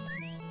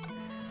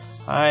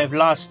 I've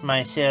lost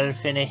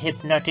myself in a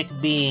hypnotic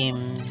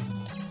beam.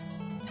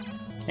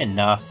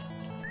 Enough.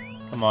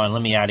 Come on,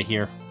 let me out of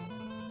here.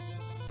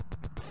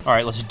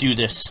 Alright, let's do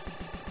this.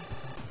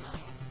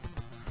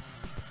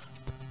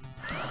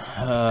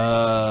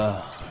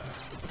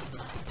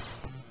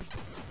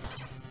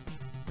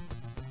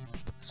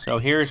 So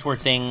here's where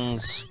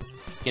things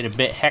get a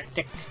bit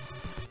hectic.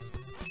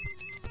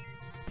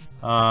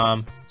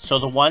 So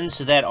the ones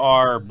that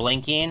are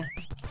blinking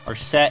are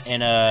set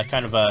in a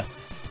kind of a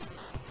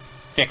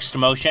fixed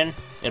motion.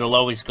 It'll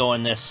always go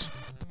in this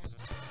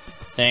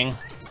thing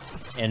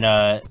in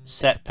a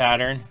set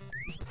pattern.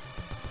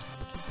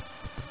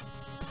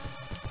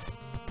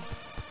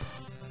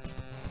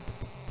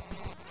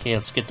 Okay,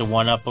 let's get the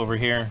one up over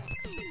here.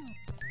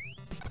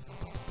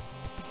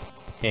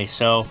 Okay,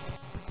 so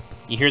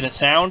you hear that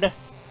sound?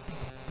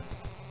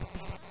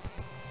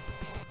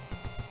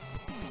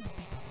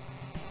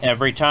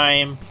 Every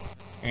time,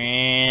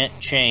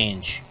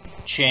 change,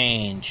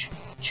 change,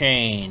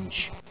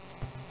 change.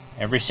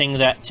 Every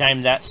single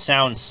time that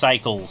sound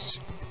cycles,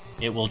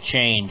 it will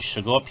change.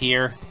 So go up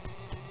here,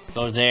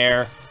 go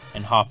there,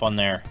 and hop on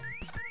there.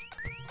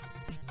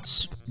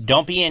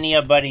 Don't be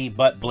anybody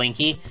but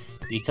Blinky,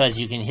 because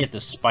you can hit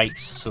the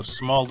spikes. So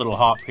small little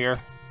hop here.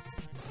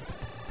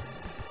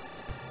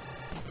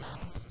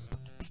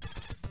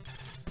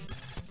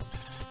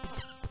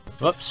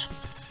 Whoops.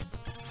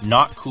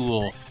 Not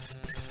cool.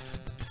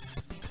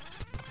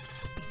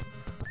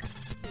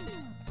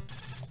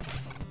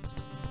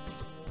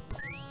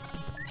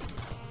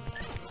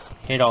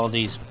 Hit all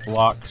these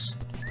blocks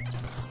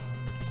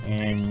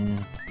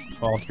and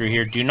fall through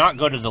here. Do not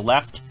go to the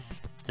left,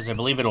 because I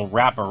believe it'll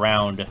wrap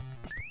around.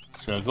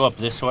 So go up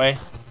this way.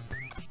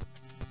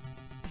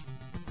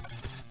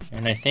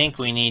 And I think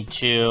we need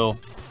to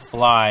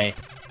fly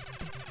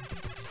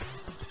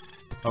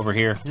over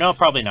here. No,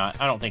 probably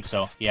not. I don't think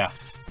so. Yeah.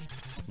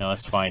 No,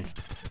 that's fine.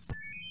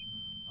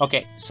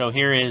 Okay, so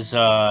here is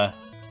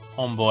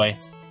Homeboy.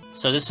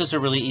 So this is a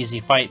really easy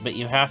fight, but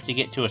you have to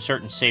get to a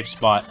certain safe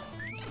spot.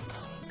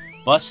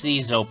 Bust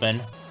these open.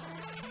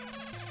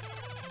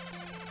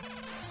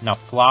 Now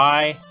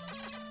fly.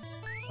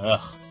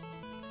 Ugh.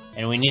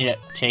 And we need to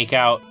take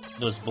out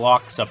those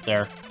blocks up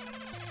there.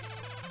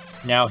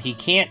 Now he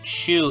can't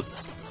shoot.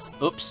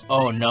 Oops.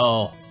 Oh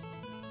no.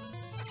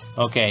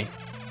 Okay.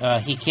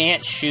 He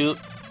can't shoot.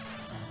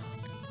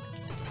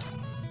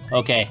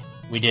 Okay.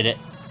 We did it.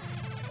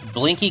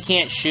 Blinky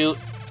can't shoot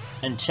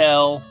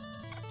until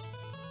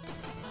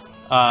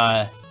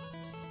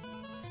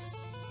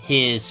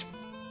his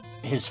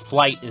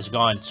flight is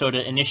gone. So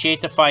to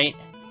initiate the fight,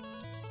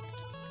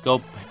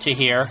 go to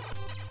here.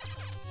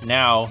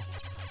 Now,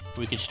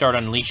 we can start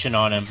unleashing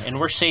on him. And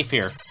we're safe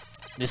here.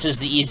 This is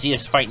the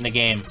easiest fight in the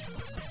game.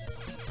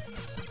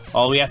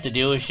 All we have to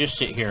do is just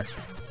sit here.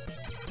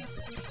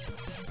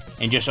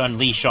 And just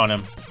unleash on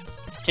him.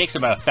 Takes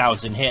about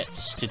 1,000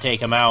 hits to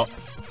take him out.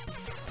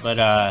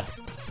 But,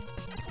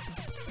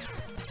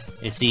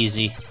 it's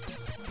easy.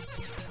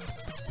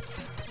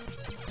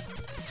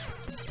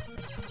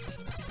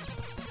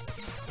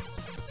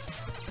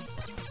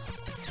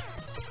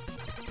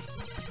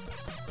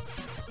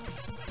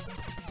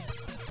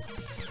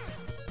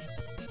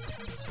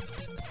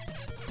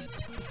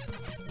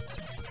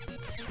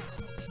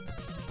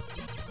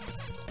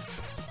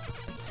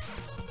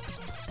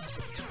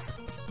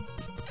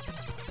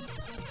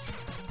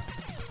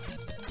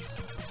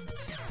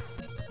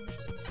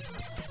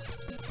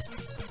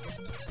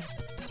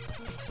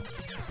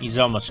 He's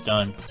almost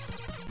done.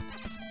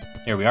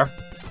 Here we are.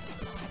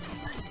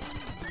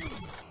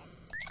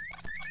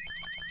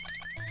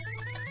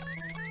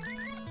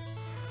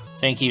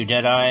 Thank you,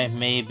 Deadeye.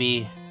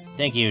 Maybe...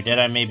 Thank you,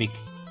 Deadeye. Maybe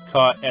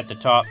caught at the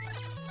top.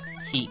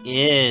 He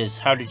is.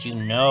 How did you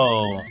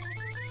know?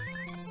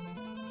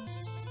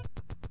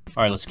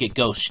 Alright, let's get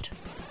Ghost.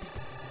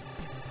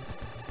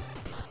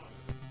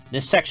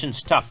 This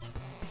section's tough.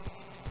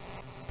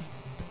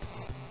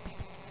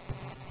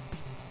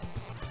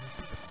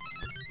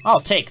 I'll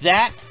take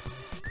that.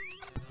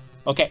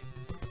 Okay.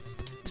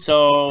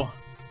 So,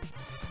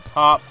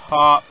 hop,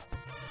 hop,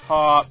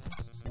 hop,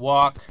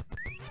 walk.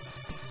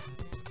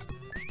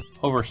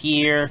 Over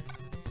here.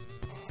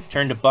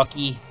 Turn to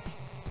Bucky.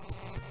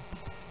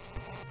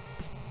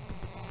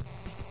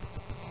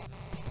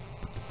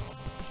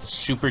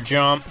 Super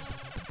jump.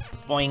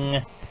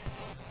 Boing.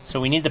 So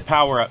we need the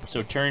power up,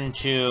 so turn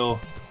to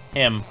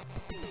him.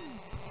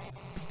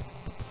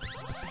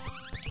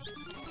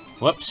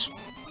 Whoops.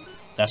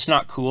 That's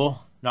not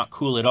cool. Not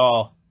cool at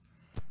all.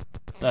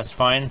 That's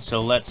fine,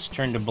 so let's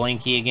turn to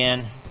Blinky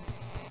again.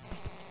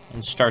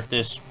 And start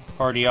this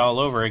party all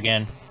over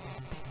again.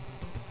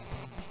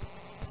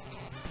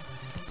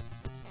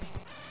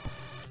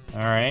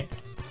 Alright.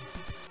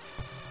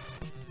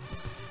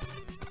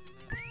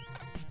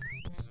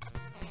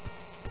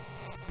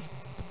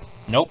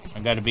 Nope, I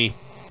gotta be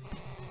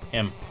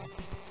him.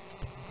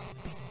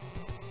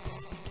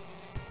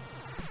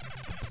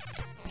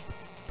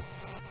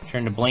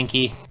 Turn to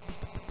Blinky.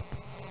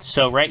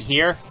 So right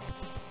here,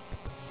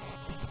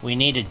 we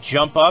need to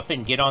jump up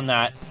and get on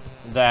that,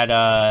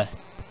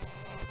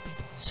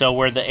 so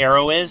where the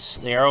arrow is,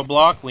 the arrow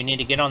block, we need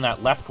to get on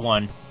that left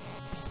one.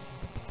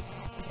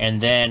 And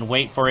then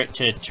wait for it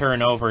to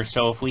turn over.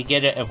 So if we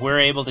get it, if we're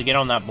able to get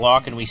on that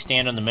block and we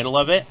stand in the middle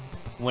of it,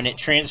 when it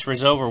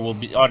transfers over,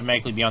 we'll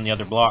automatically be on the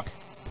other block.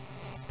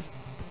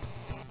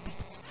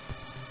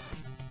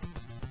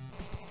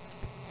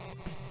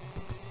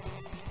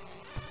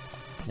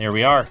 There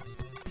we are.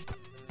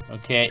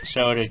 Okay,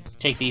 so to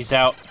take these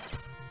out,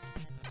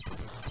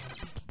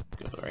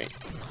 go right.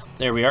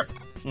 There we are.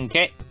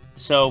 Okay,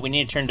 so we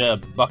need to turn to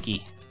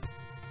Bucky.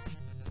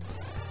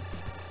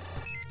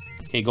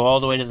 Okay, go all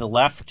the way to the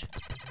left.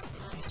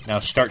 Now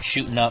start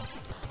shooting up.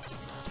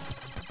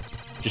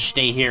 Just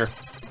stay here.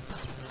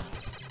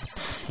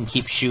 And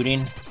keep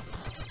shooting.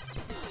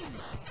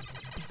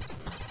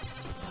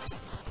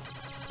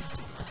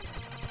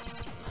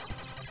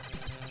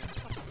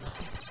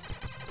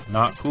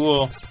 Not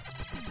cool.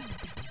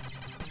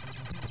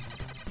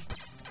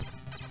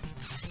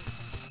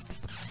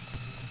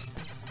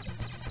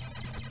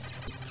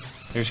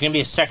 There's going to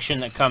be a section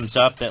that comes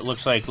up that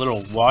looks like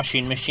little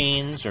washing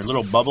machines or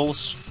little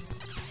bubbles.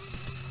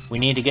 We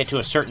need to get to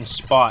a certain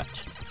spot.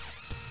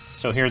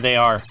 So here they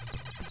are.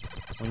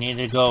 We need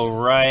to go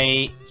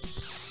right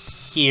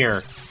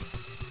here.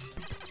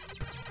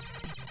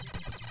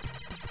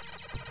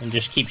 And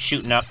just keep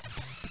shooting up.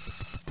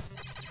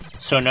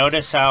 So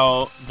notice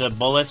how the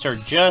bullets are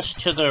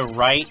just to the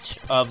right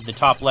of the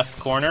top left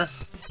corner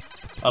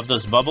of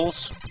those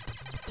bubbles.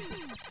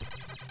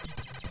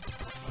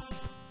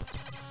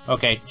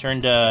 Okay,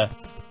 turn to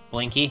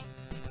Blinky.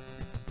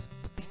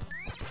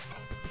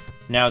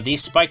 Now,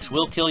 these spikes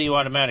will kill you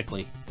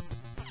automatically.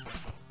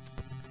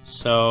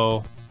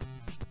 So,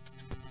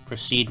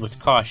 proceed with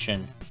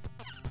caution.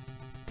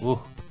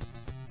 Ooh.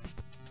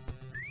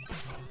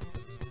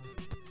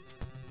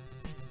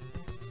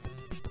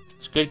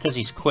 It's good because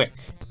he's quick.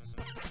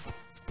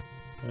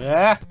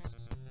 Ah!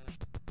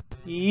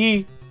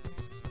 Yee!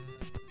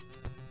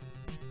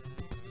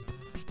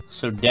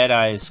 So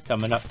Deadeye's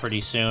coming up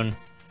pretty soon.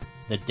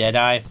 The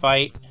Deadeye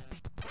fight.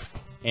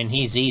 And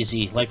he's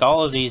easy. Like,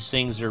 all of these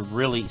things are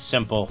really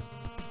simple.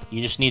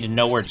 You just need to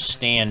know where to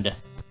stand.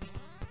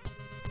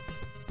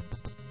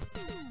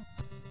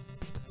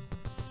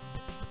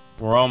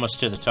 We're almost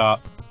to the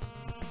top.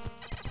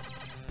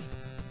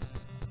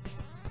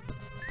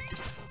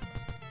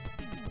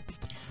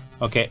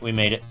 Okay, we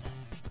made it.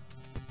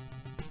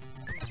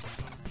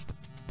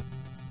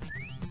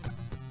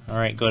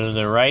 Alright, go to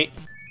the right.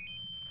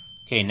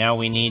 Okay, now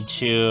we need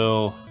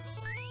to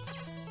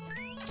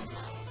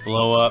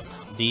blow up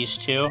these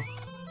two.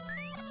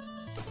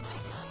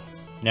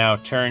 Now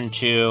turn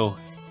to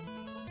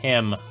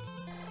him.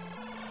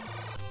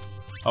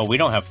 Oh, we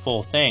don't have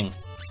full thing.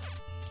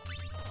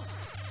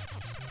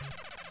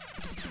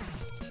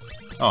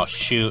 Oh,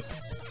 shoot.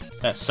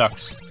 That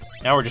sucks.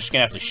 Now we're just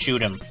gonna have to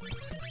shoot him.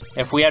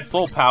 If we had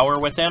full power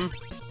with him...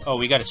 Oh,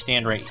 we gotta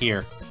stand right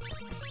here.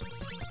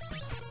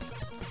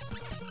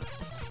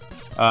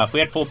 If we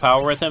had full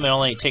power with him, it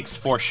only takes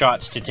 4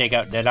 shots to take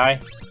out Deadeye.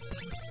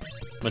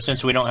 But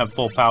since we don't have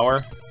full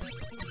power,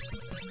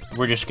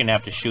 we're just gonna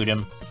have to shoot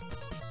him.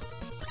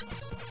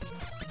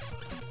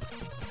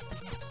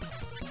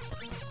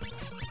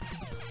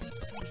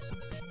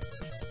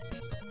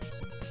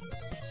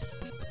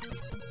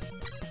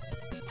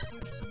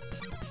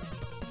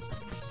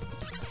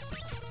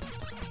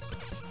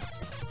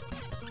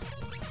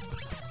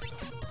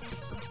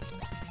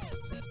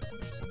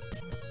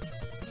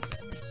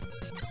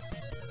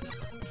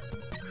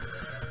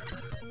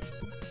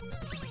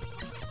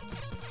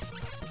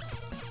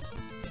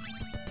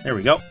 There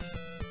we go.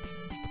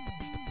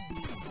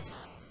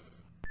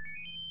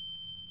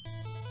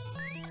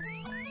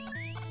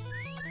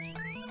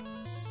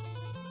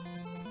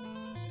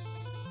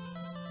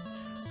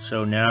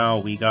 So now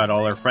we got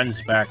all our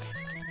friends back.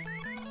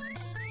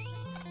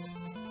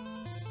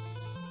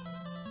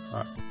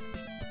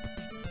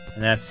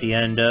 And that's the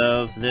end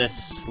of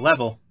this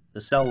level, the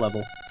cell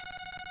level.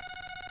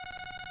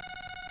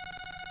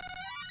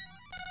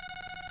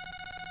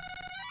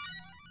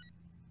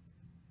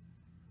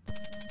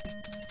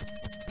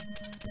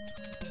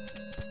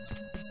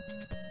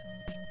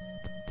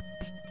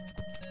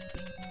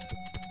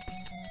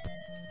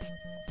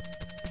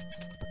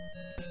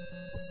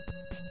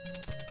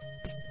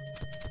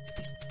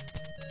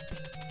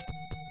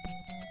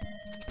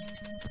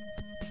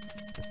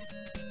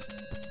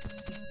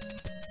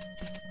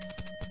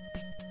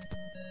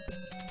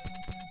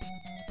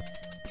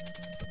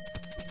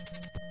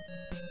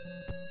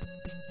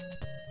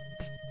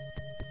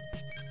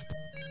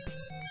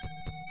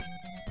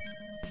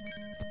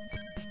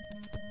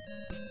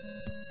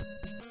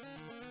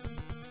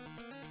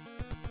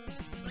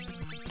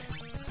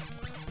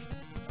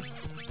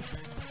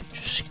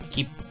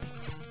 Keep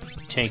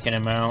taking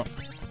him out.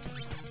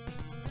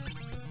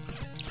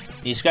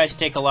 These guys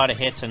take a lot of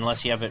hits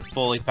unless you have it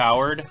fully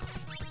powered.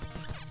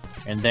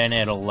 And then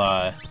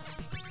it'll,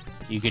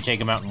 you could take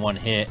them out in one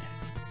hit.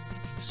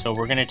 So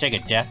we're gonna take a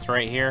death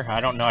right here. I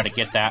don't know how to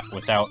get that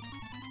without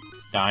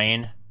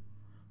dying.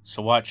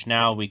 So watch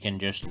now, we can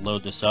just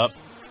load this up.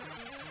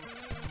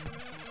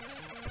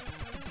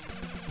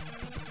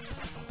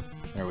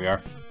 There we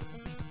are.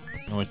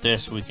 And with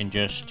this, we can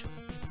just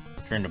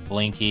turn to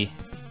Blinky.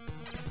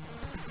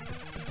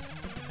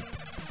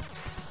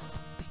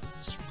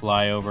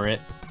 Fly over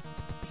it.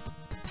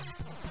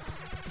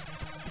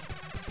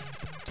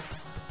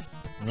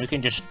 And we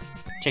can just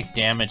take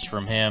damage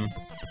from him.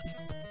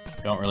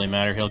 Don't really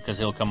matter, because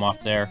he'll come off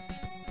there.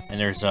 And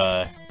there's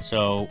a...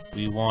 So,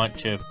 we want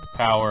to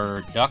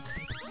power Duck.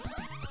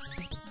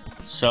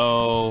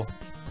 So...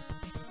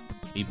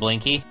 Be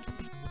Blinky.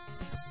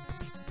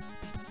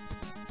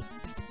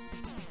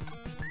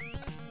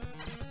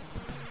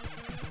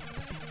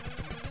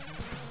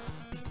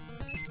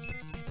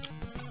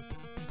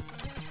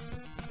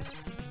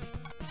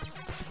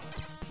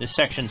 This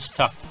section's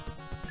tough.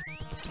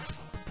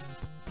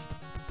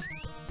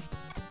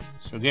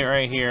 So get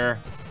right here.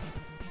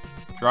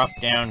 Drop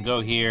down, go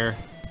here.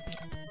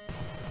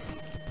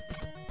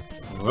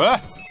 Whoa!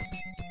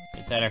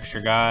 Get that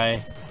extra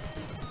guy.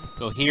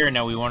 Go here,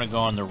 now we want to go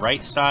on the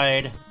right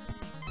side.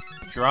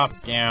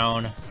 Drop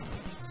down.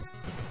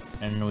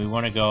 And we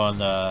want to go on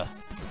the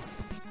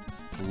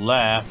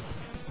left.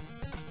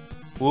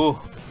 Woo!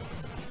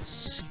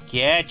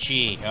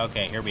 Sketchy!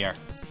 Okay, here we are.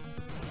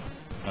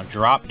 Now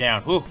drop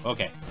down. Whew,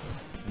 okay.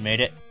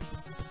 Made it.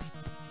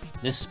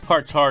 This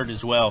part's hard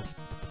as well.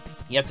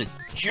 You have to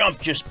jump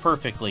just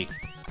perfectly.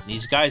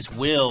 These guys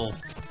will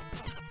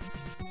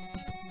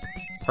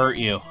hurt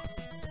you.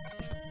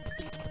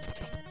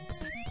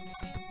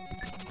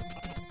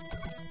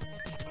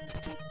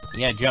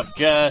 Yeah, jump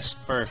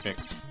just perfect.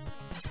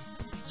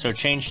 So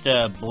change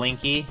to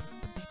Blinky.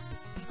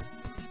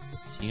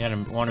 You gotta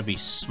want to be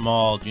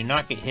small. Do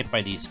not get hit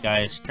by these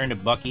guys. Turn to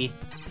Bucky.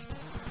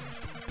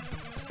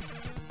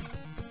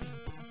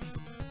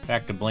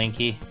 Back to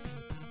Blinky.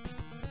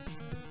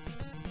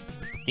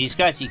 These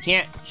guys, you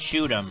can't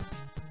shoot them.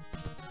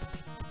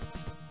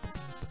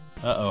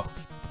 Uh-oh.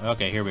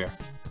 Okay, here we are.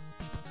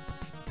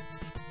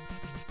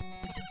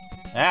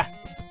 Ah!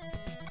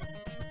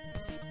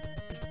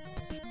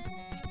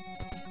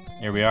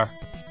 Here we are.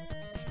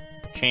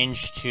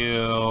 Change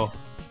to...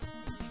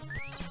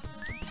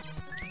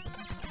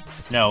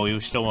 No, we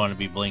still want to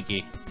be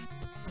Blinky.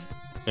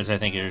 Because I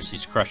think there's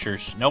these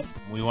crushers. Nope,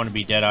 we want to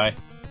be Deadeye.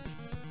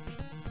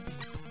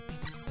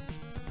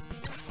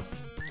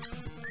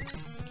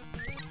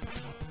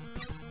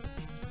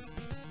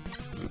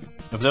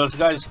 If those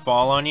guys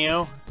fall on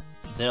you,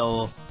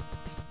 they'll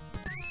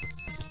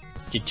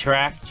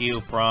detract you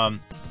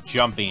from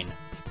jumping.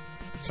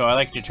 So I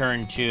like to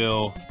turn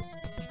to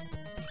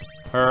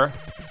her.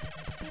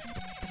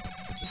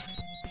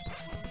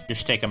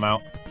 Just take them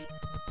out.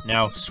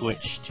 Now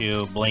switch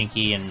to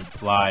Blinky and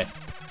fly.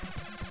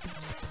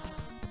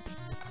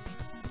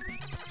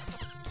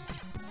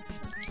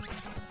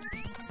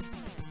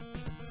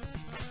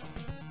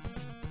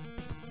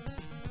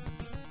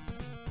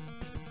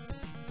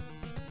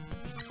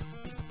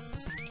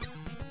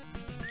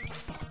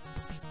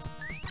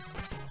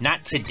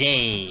 Not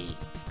today.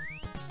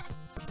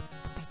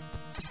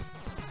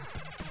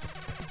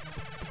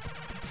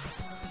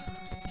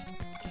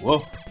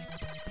 Whoa.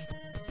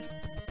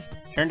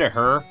 Turn to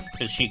her,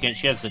 because she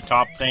has the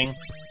top thing.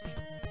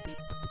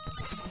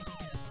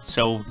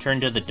 So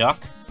turn to the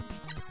duck.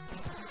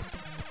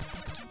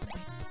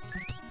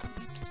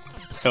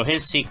 So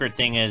his secret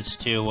thing is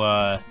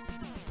to,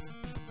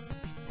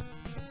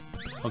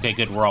 okay,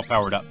 good, we're all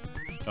powered up.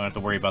 Don't have to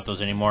worry about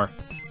those anymore.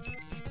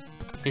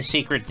 His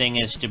secret thing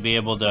is to be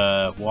able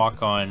to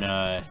walk on,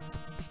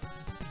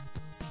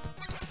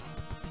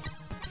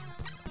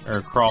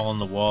 or crawl on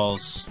the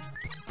walls.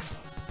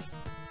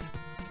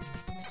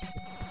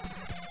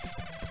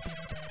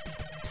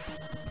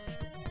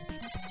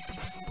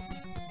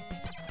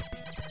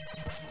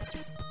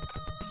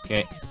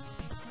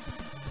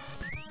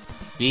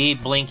 Be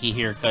Blinky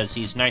here, because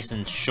he's nice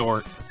and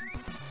short.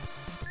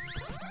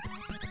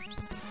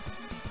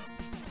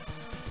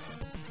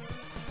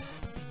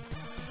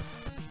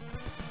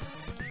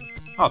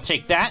 I'll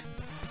take that.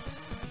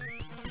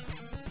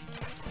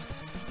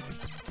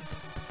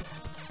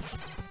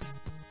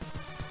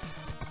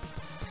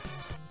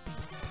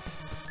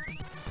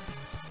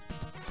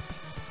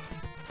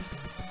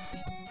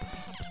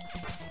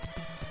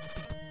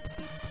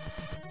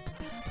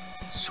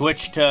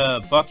 Switch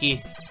to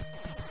Bucky,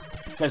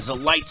 because the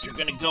lights are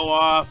gonna go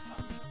off.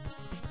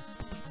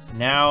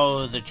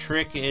 Now the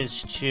trick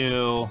is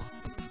to...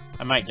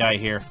 I might die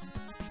here.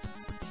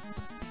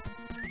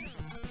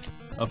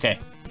 Okay.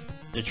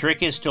 The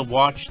trick is to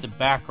watch the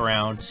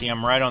background. See,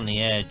 I'm right on the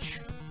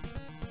edge.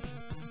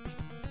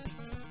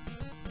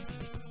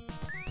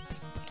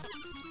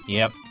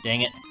 Yep,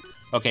 dang it.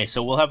 Okay,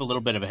 so we'll have a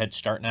little bit of a head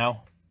start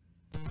now.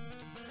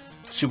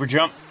 Super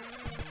jump.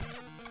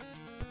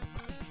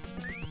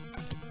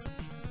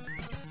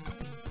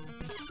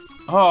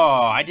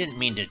 Oh, I didn't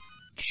mean to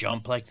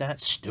jump like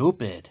that.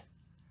 Stupid.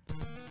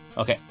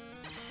 Okay.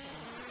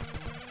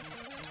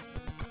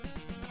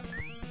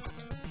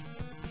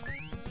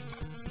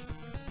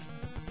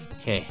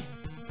 Okay.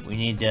 We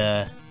need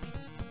to...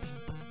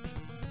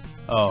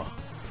 Oh.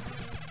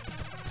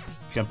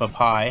 Jump up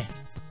high.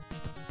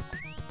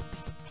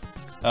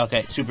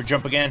 Okay, super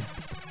jump again.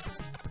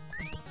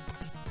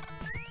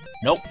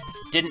 Nope.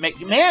 Didn't make...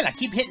 Man, I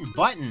keep hitting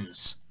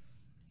buttons.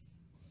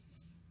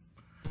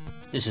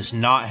 This is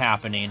not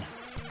happening.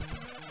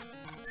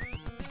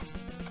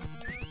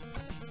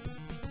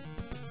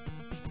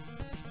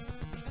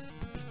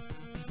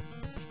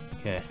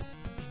 Okay.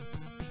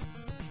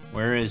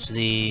 Where is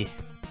the...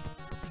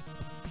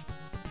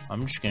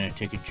 I'm just gonna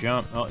take a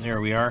jump. Oh, there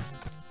we are.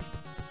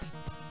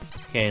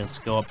 Okay, let's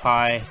go up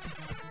high.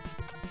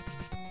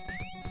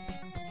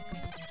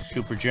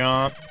 Super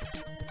jump.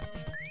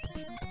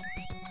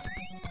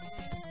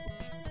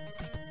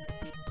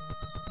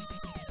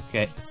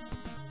 Okay.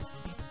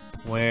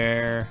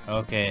 Where?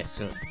 Okay,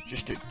 so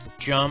just a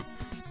jump.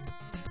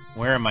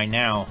 Where am I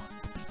now?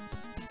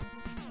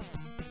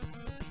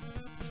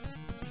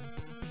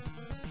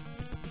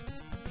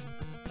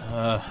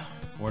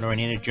 Where do I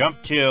need to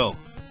jump to?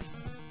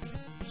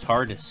 It's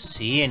hard to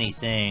see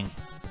anything.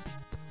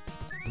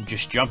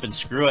 Just jump and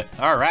screw it.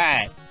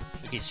 Alright.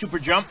 Okay, super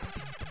jump.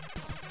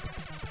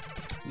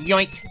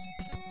 Yoink.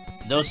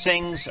 Those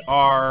things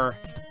are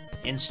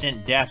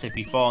instant death if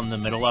you fall in the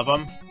middle of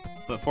them.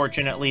 But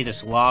fortunately,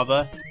 this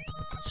lava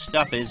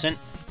stuff isn't.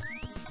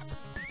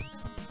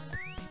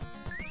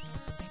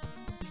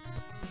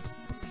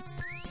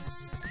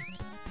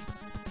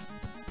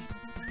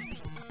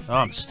 Oh,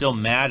 I'm still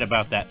mad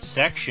about that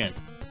section.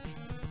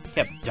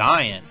 Kept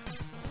dying.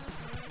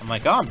 I'm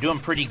like, oh, I'm doing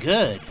pretty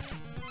good.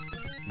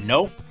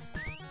 Nope.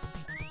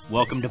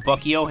 Welcome to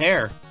Bucky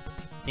O'Hare.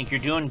 Think you're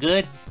doing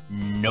good?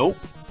 Nope.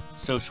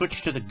 So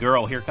switch to the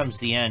girl. Here comes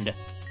the end.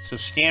 So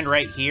stand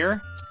right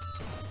here.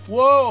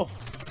 Whoa!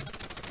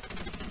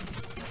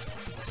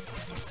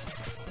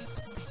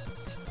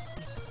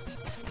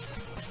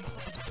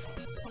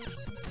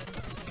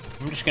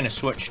 I'm just gonna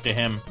switch to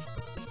him.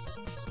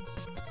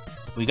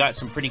 We got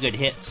some pretty good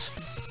hits.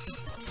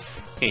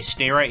 Okay,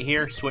 stay right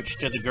here. Switch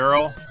to the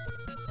girl.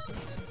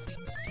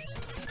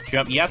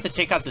 Jump. You have to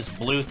take out this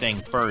blue thing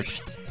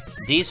first.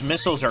 These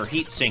missiles are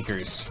heat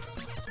sinkers.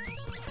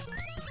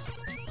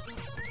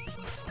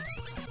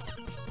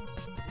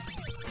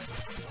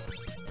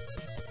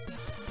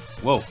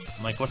 Whoa.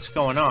 I'm like, what's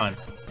going on?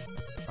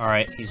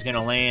 Alright, he's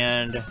gonna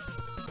land.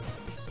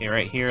 Okay,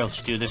 right here.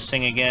 Let's do this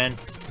thing again.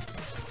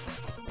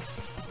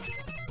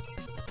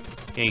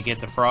 Okay,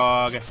 get the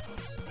frog.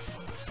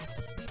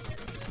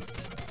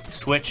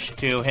 Switch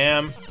to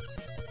him.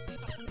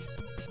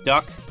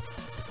 Duck.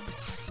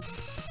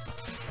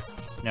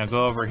 Now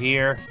go over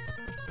here.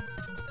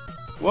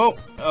 Whoa!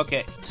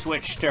 Okay,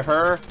 switch to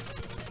her.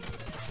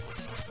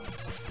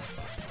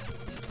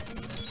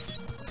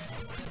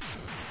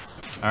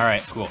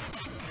 Alright, cool.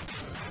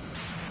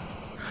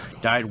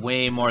 Died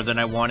way more than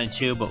I wanted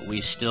to, but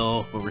we're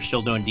still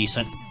doing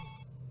decent.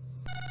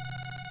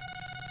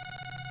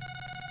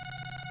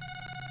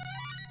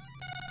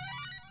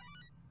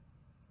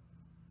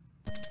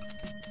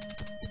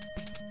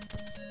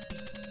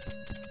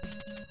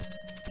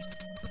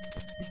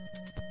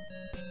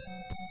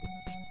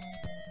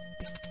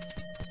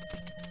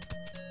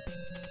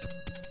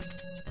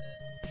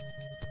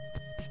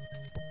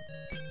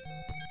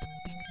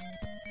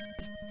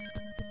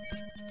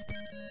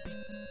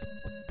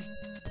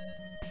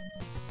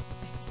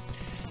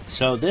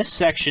 So this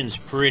section's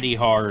pretty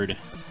hard.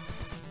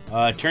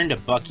 Turn to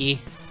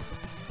Bucky.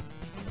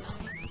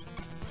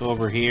 Go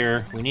over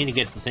here. We need to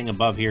get the thing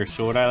above here,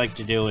 so what I like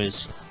to do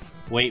is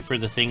wait for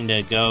the thing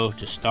to go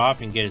to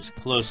stop and get as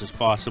close as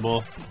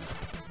possible.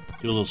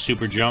 Do a little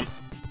super jump.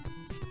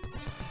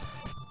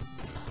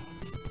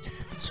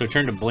 So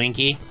turn to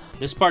Blinky.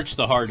 This part's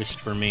the hardest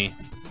for me.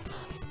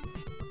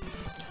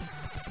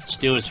 Let's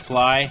do is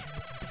fly.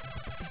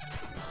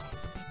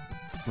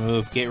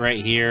 Move, get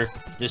right here.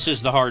 This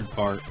is the hard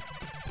part.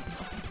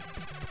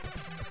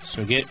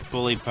 So get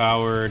fully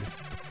powered.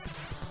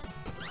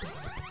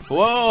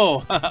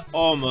 Whoa!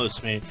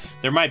 Almost made it.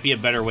 There might be a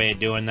better way of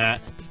doing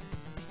that.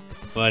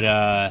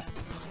 But,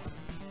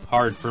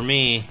 hard for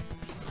me.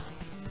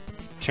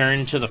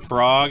 Turn to the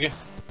frog.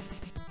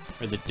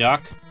 Or the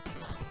duck.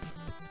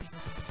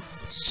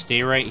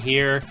 Stay right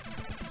here.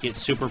 Get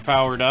super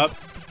powered up.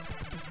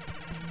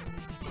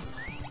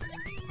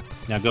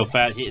 Now go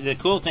fast. The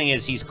cool thing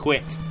is he's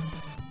quick.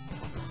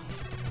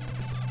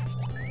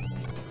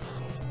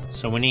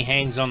 So when he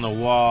hangs on the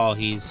wall,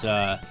 he's,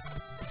 yeah.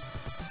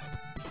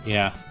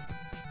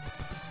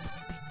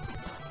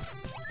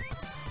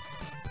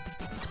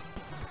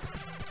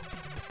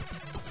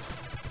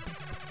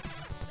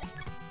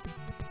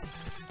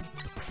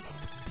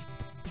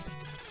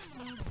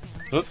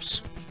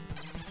 Oops.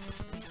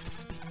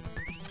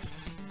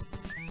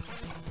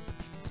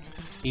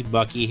 See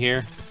Bucky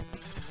here.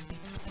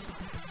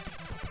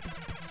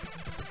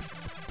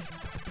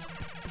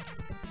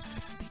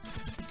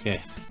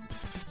 Okay.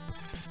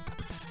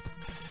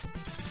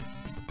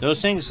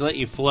 Those things let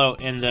you float,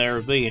 and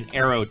there'll be an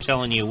arrow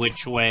telling you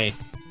which way.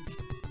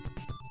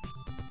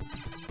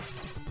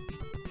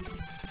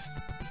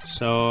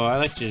 So I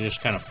like to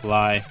just kind of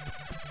fly.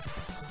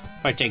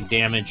 If I take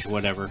damage,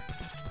 whatever.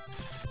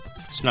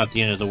 It's not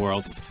the end of the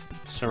world.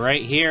 So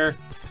right here,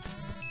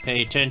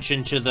 pay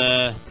attention to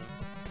the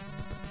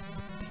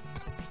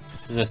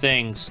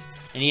things.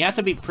 And you have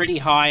to be pretty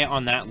high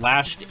on that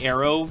last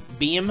arrow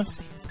beam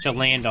to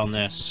land on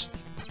this.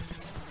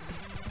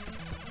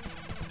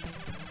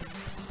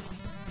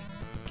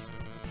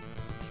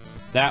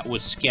 That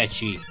was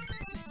sketchy.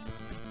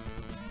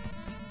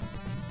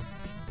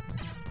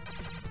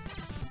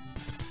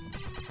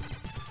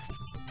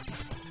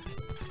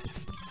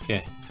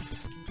 Okay.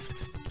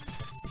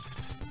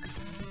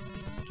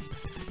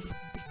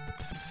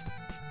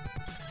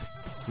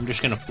 I'm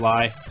just gonna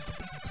fly.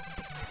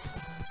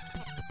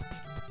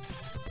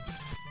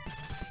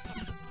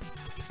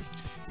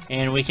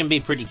 And we can be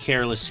pretty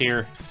careless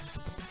here,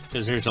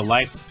 because there's a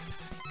life.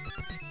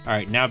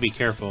 Alright, now be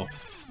careful.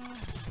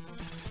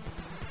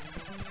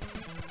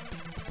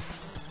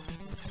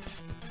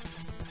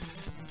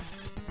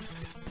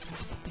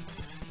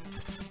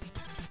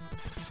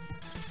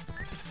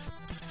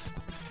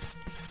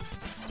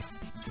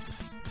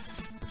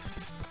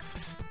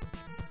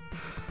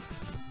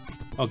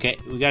 Okay,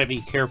 we gotta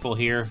be careful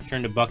here.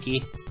 Turn to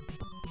Bucky.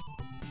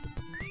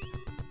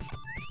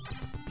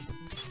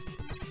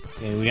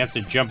 Okay, we have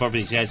to jump over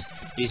these guys.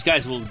 These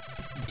guys will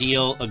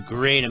deal a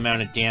great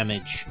amount of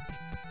damage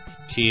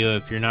to you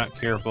if you're not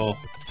careful.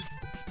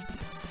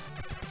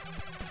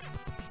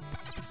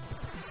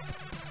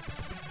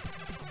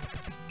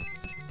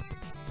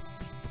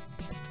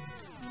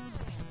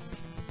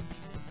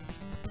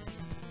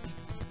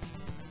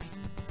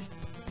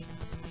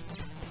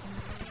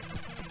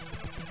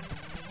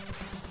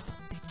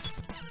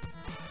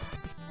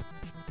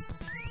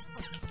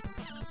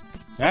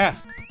 Ah!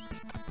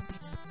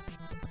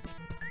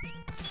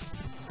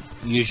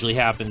 Usually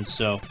happens,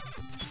 so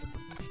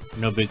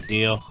no big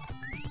deal.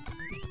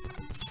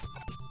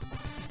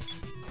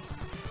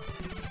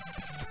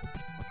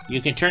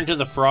 You can turn to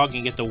the frog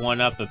and get the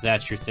 1-up if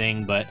that's your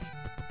thing, but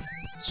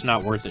it's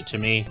not worth it to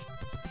me.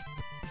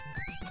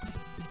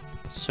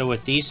 So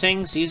with these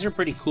things, these are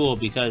pretty cool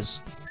because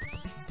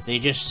they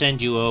just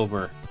send you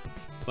over.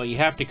 But you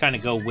have to kind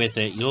of go with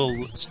it.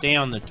 You'll stay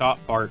on the top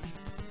part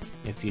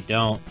if you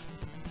don't.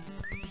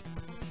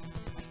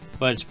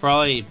 But it's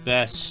probably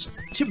best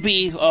to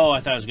be... Oh, I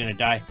thought I was gonna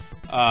die.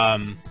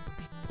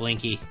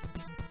 Blinky.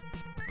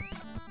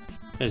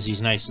 Because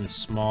he's nice and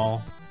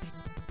small.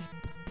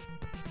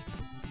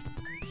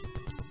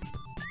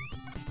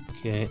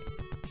 Okay.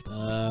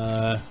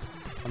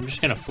 I'm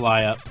just gonna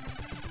fly up.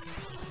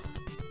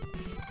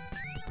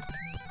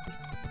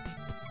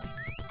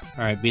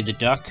 Alright, be the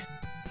duck.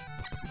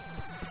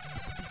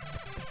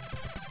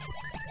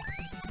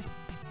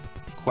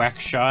 Quack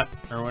Shot,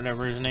 or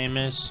whatever his name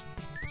is.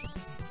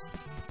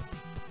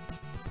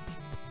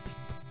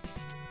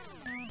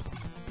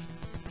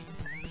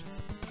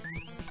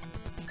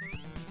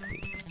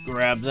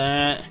 Grab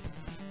that.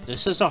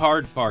 This is a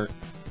hard part.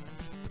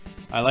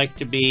 I like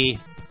to be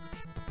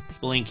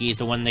Blinky,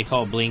 the one they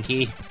call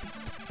Blinky.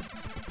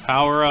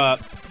 Power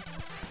up.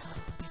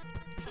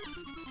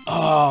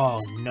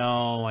 Oh,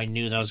 no. I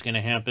knew that was going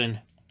to happen.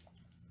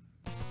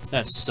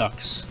 That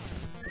sucks.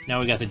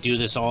 Now we got to do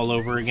this all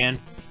over again.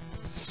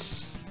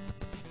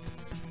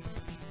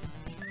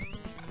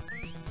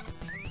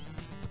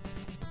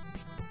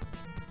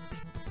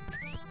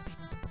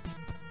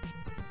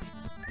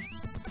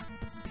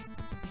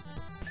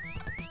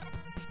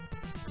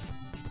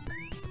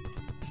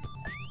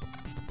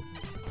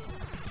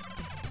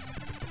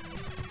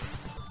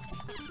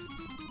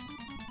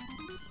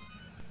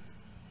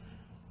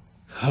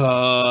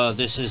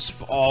 This is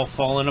all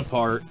falling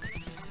apart.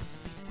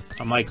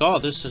 I'm like,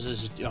 oh,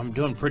 I'm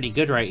doing pretty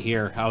good right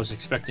here. I was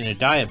expecting to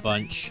die a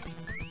bunch.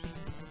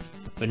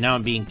 But now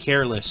I'm being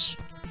careless.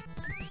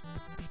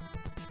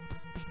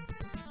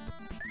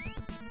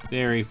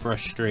 Very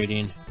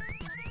frustrating.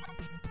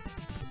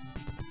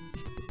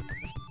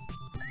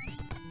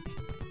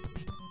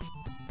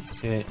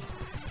 Okay.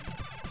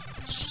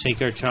 Let's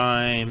take our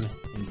time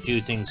and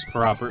do things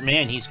proper.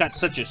 Man, he's got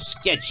such a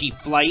sketchy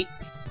flight.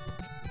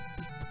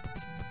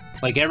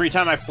 Like, every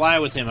time I fly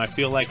with him, I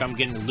feel like I'm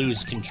going to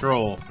lose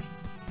control.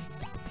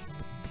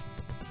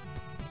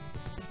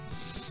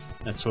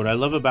 That's what I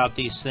love about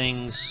these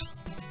things.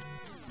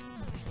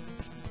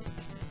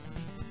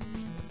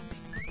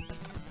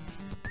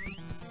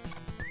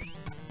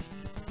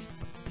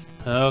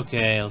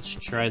 Okay, let's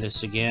try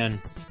this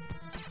again.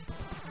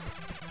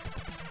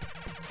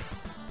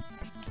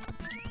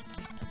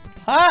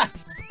 Ah!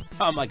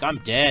 I'm like, I'm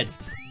dead.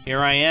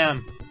 Here I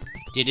am.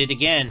 Did it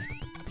again.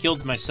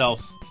 Killed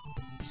myself.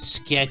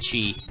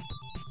 Sketchy.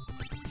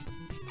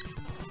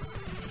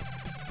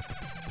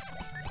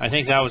 I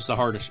think that was the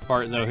hardest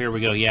part, though. Here we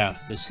go. Yeah,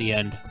 this is the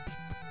end.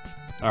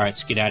 Alright,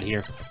 let's get out of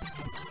here.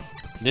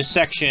 This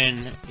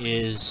section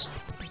is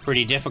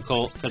pretty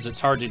difficult because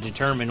it's hard to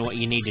determine what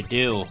you need to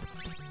do.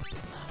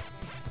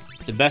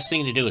 The best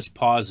thing to do is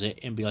pause it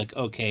and be like,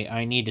 okay,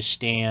 I need to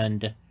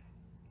stand...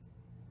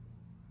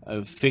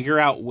 figure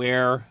out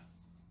where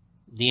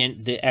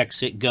the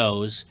exit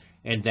goes,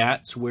 and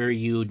that's where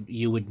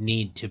you would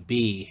need to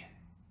be.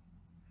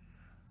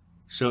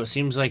 So it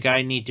seems like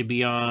I need to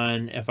be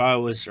on... If I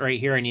was right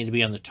here, I need to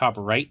be on the top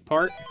right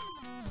part.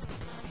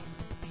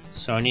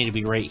 So I need to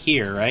be right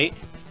here, right?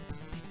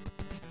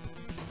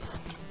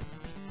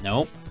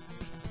 Nope.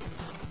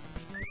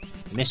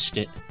 Missed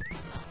it.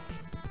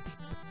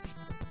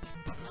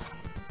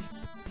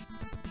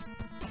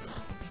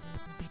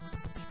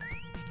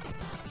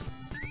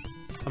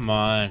 Come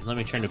on, let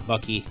me turn to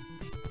Bucky.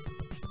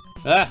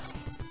 Ah!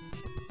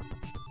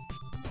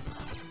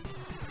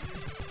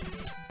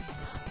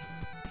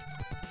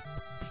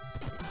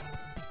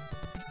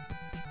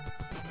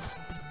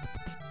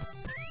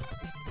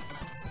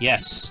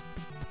 Yes.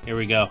 Here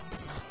we go.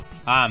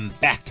 I'm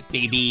back,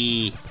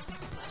 baby!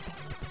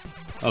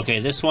 Okay,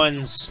 this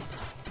one's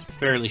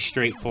fairly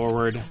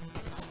straightforward.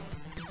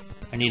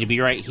 I need to be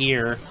right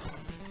here.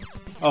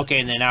 Okay,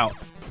 and then out.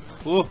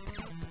 Ooh.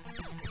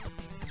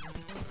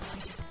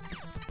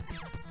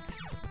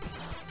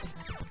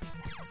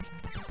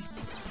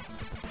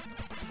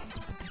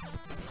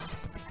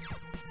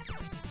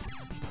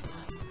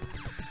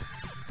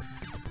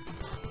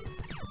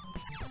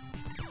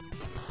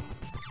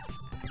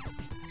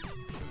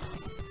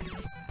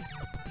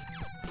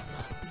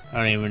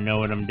 I don't even know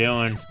what I'm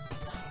doing.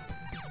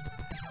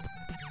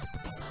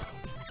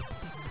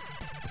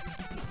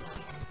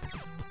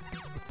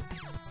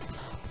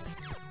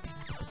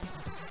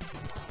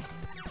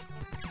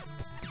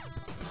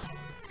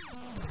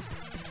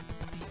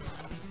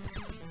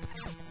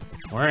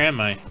 Where am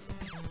I?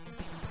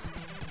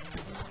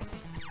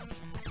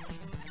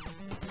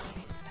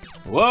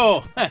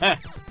 Whoa!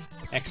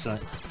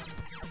 Excellent.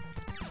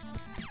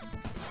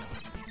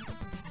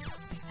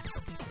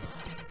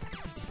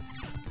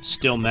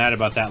 Still mad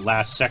about that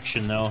last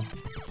section, though.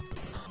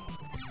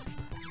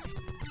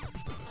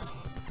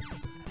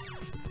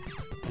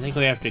 I think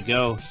we have to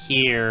go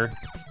here.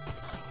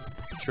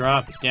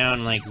 Drop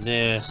down like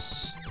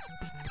this.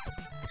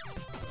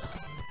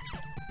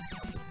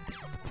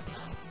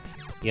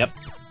 Yep.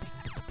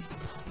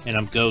 And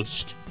I'm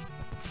Ghost.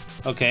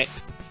 Okay.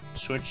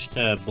 Switch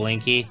to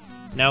Blinky.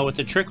 Now, what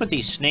the trick with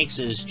these snakes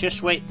is,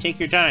 just wait, take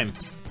your time.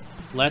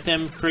 Let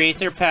them create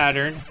their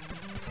pattern.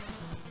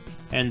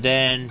 And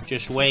then,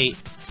 just wait.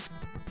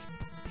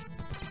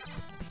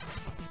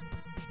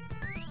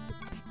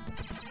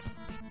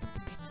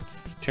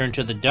 Turn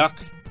to the duck.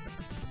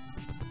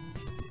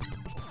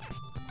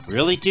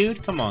 Really,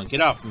 dude? Come on,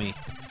 get off me.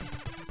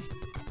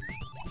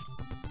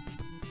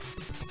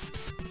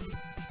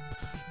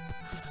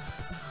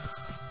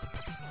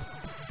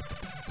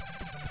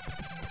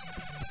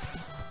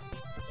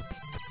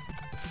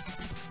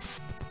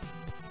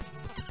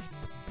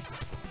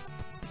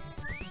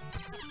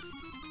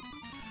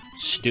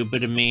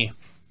 Stupid of me.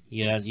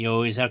 Yeah, you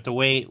always have to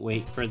wait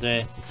for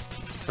the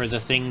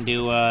thing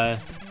to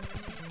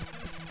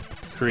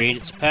create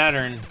its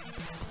pattern.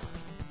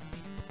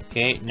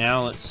 Okay,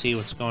 now let's see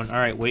what's going on.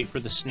 Alright, wait for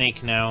the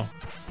snake now.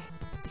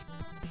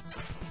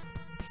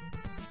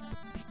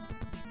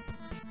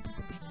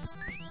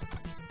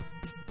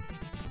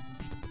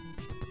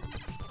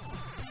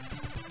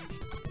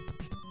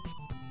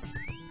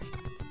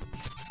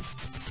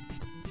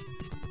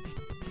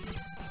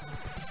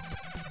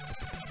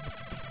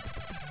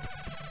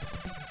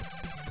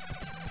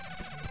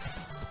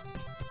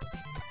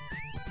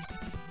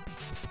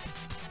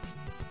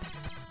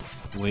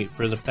 Wait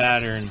for the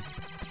pattern.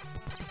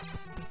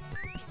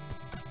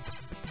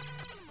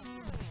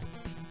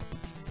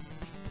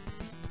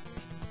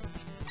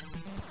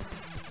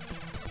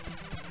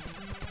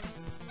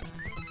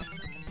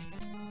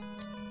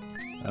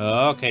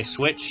 Okay,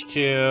 switch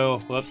to...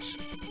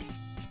 Whoops.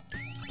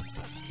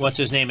 What's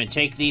his name? And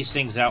take these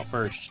things out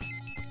first.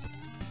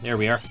 There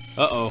we are.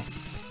 Uh-oh.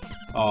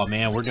 Oh,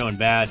 man, we're doing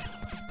bad.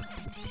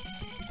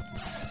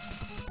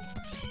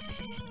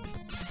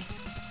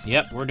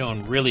 Yep, we're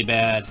doing really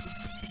bad.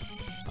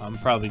 I'm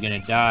probably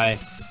gonna die.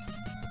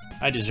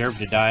 I deserve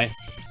to die.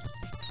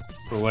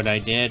 for what I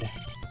did.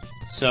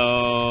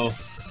 So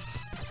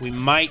we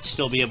might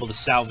still be able to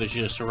salvage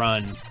this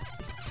run.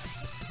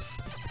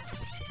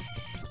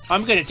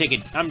 I'm just gonna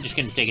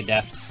take a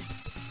death.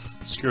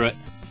 Screw it.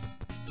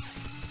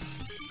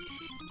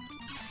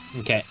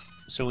 Okay,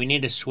 so we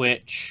need to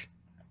switch.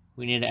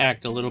 We need to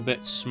act a little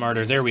bit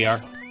smarter. There we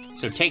are.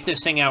 So take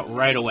this thing out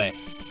right away.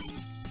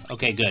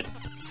 Okay, good.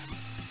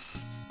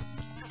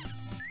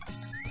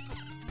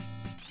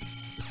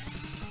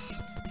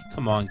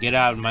 Come on, get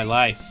out of my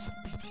life.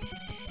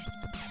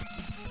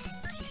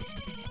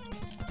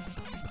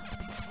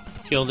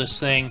 Kill this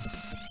thing.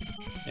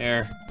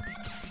 There.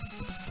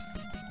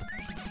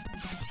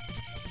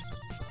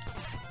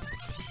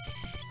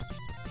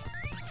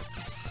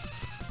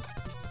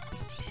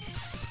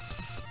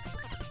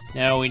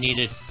 Now we need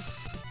to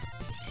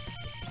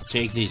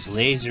take these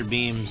laser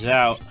beams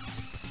out.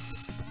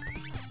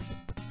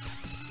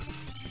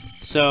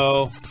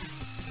 So,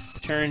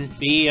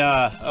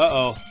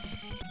 uh-oh.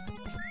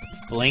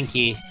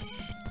 Blinky.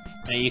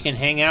 Now you can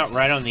hang out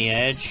right on the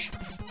edge.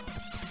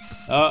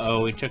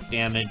 Uh-oh, we took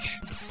damage.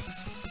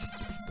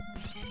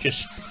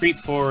 Just creep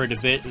forward a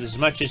bit, as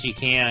much as you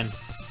can.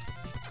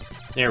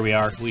 There we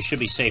are. We should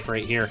be safe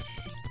right here.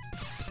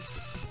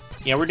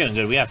 Yeah, we're doing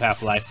good. We have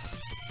half-life.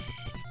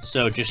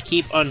 So just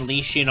keep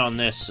unleashing on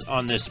this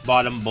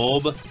bottom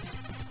bulb.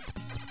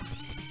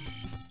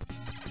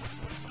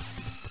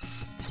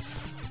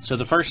 So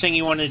the first thing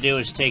you want to do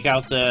is take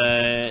out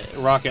the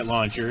rocket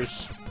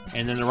launchers,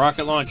 and then the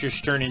rocket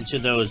launchers turn into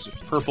those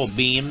purple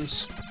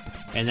beams,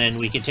 and then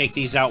we can take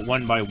these out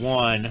one by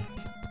one.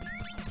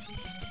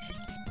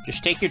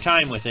 Just take your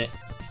time with it.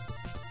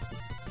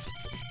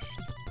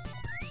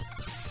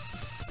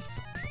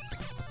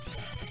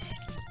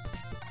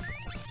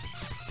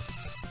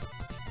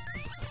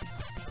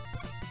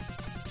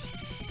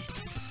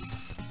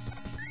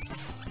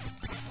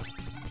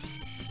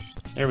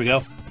 There we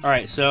go.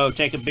 Alright, so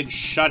take a big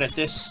shot at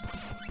this.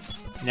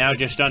 Now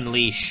just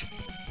unleash.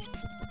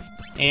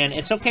 And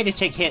it's okay to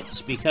take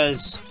hits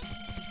because...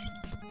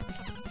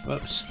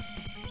 Whoops.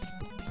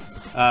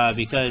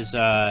 Because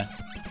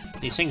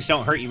these things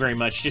don't hurt you very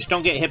much. Just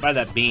don't get hit by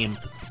that beam.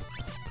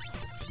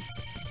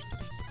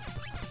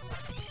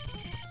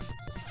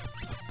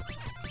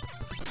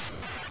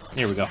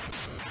 There we go.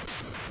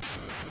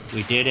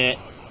 We did it.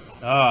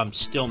 Oh, I'm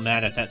still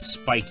mad at that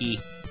spiky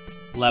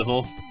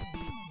level.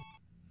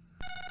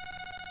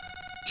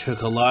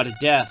 Took a lot of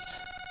death.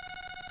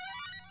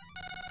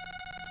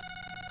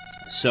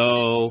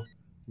 So,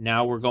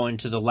 now we're going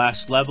to the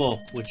last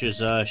level, which is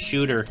a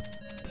shooter.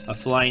 A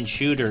flying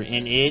shooter,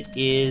 and it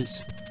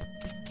is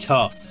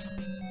tough.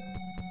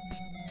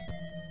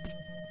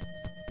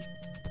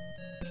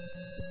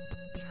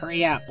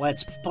 Hurry up,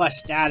 let's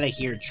bust out of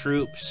here,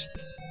 troops.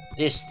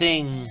 This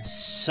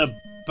thing's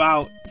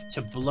about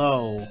to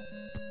blow.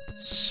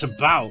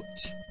 Spout.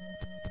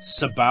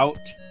 Spout.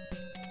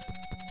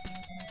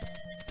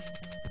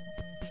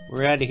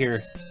 We're out of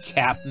here,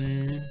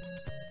 Captain.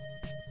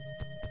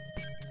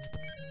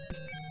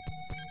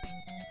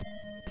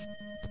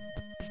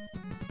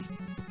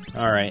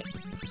 Alright,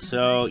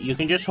 so you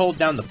can just hold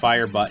down the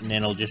fire button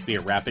and it'll just be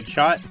a rapid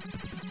shot.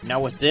 Now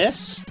with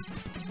this,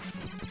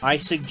 I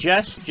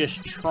suggest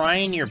just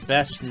trying your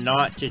best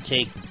not to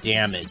take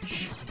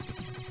damage.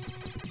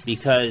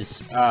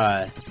 Because,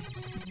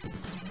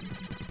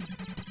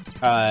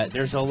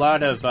 there's a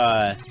lot of,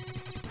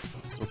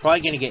 we're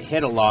probably going to get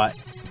hit a lot.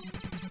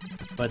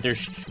 But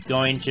there's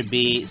going to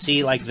be...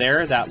 See, like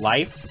there, that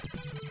life?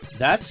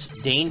 That's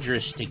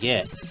dangerous to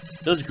get.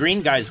 Those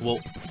green guys will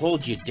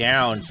hold you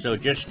down, so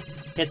just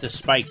hit the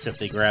spikes if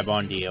they grab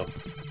onto you.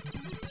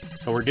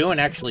 So we're doing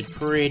actually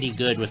pretty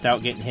good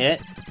without getting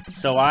hit.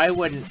 So I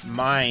wouldn't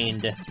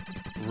mind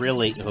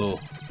really... Oh,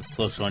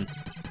 close one.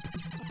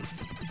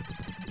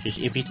 Just,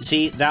 if you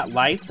see that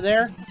life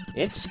there,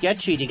 it's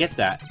sketchy to get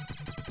that.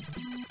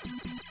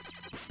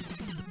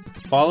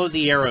 Follow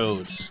the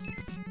arrows.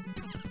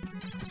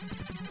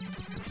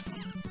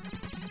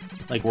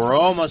 Like, we're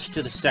almost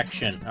to the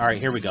section. Alright,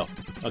 here we go.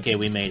 Okay,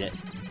 we made it.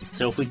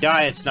 So if we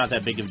die, it's not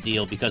that big of a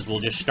deal, because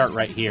we'll just start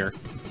right here.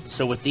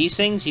 So with these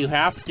things, you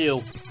have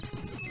to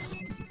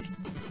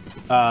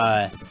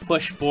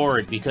push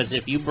forward, because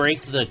if you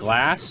break the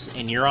glass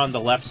and you're on the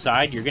left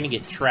side, you're going to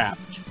get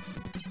trapped.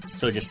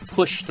 So just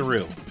push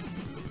through.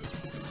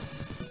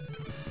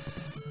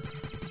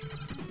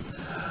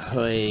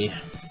 Hey.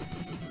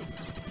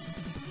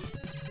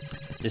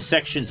 This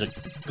section's a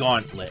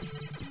gauntlet.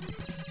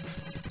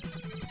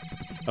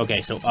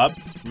 Okay, so up.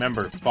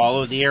 Remember,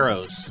 follow the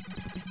arrows.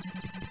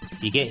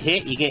 You get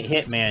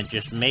hit, man.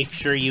 Just make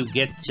sure you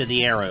get to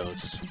the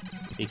arrows.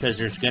 Because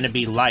there's gonna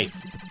be life.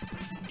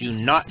 Do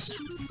not...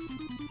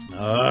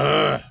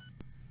 Ugh.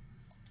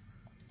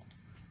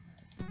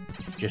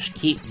 Just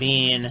keep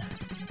being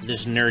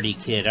this nerdy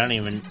kid. I don't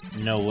even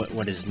know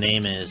what his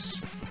name is.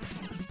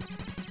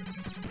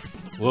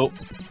 Whoa.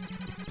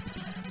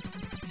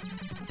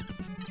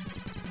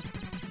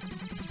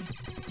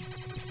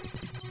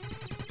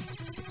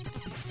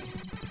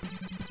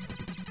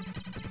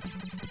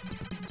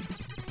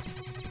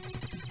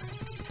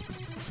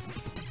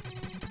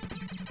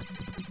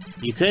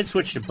 You could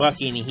switch to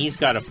Bucky, and he's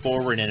got a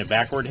forward and a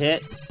backward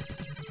hit.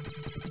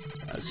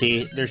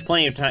 See, there's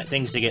plenty of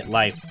things to get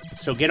life.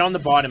 So get on the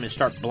bottom and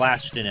start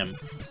blasting him.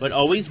 But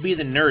always be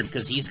the nerd,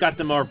 because he's got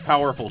the more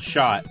powerful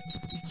shot.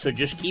 So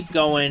just keep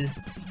going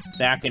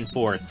back and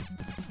forth.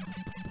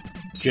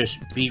 Just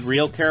be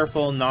real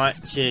careful not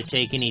to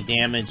take any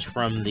damage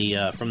from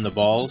the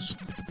balls,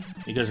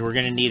 because we're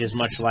going to need as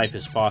much life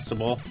as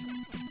possible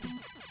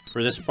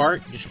for this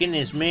part. Just getting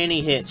as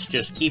many hits,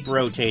 just keep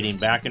rotating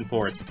back and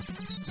forth.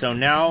 So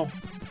now...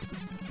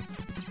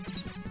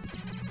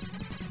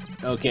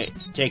 Okay,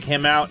 take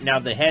him out. Now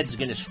the head's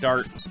going to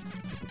start...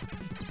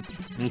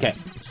 Okay,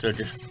 so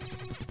just...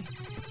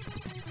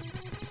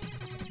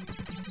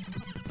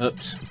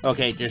 Oops.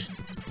 Okay, just...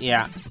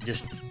 Yeah,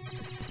 just...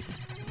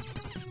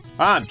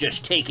 I'm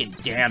just taking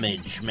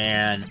damage,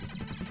 man.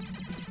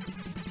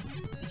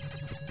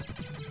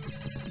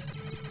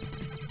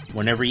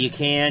 Whenever you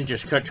can,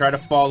 just try to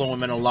follow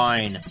him in a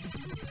line.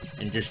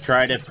 And just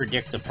try to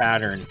predict the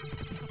pattern.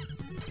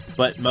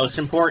 But most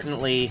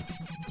importantly,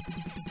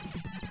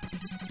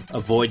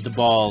 avoid the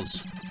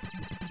balls.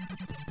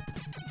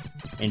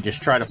 And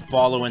just try to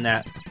follow in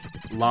that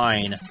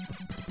line.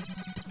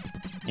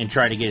 And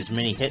try to get as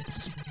many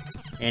hits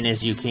in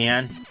as you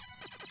can.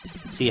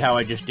 See how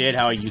I just did?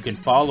 How you can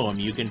follow him.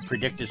 You can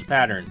predict his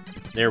pattern.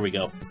 There we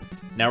go.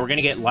 Now we're going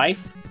to get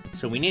life.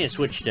 So we need to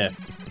switch to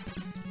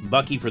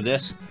Bucky for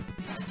this.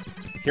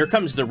 Here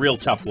comes the real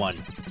tough one.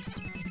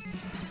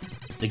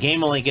 The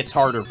game only gets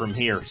harder from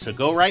here. So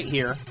go right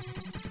here.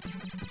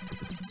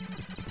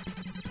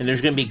 And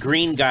there's going to be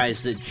green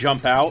guys that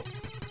jump out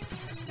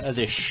of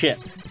this ship.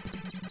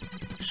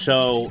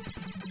 So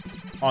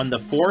on the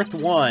fourth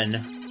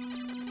one,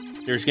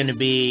 there's going to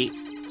be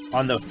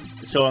on the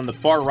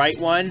far right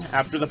one,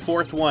 after the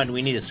fourth one,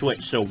 we need to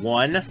switch. So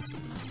 1,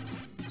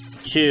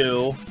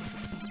 2,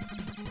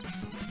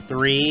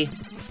 3,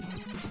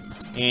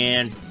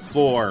 and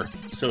 4.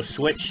 So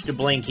switch to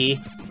Blinky.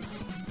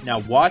 Now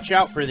watch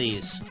out for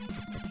these,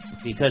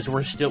 because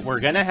we're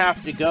gonna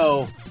have to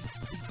go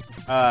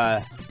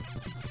a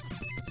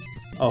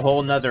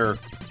whole nother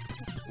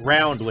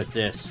round with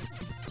this.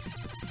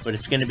 But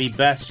it's gonna be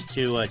best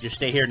to just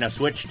stay here. Now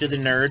switch to the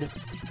nerd.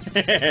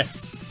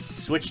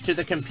 Switch to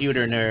the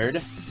computer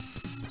nerd.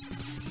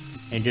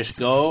 And just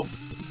go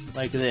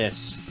like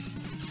this.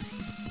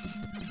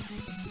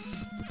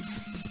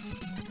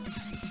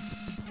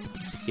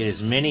 Get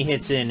as many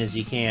hits in as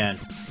you can.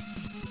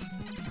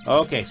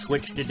 Okay,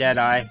 switch to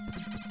Deadeye.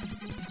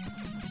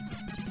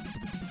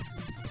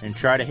 And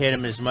try to hit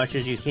him as much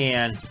as you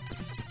can.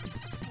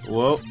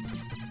 Whoa.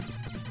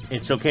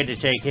 It's okay to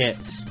take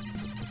hits.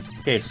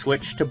 Okay,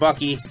 switch to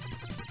Bucky.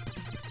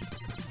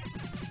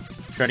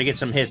 Try to get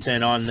some hits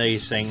in on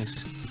these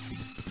things.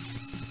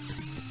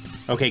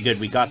 Okay, good,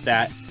 we got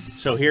that.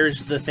 So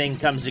here's the thing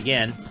comes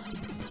again.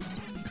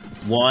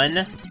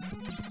 1,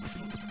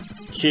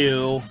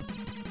 2,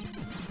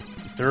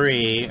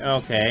 3.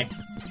 Okay.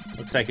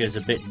 Looks like it was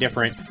a bit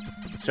different.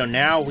 So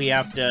now we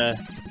have to...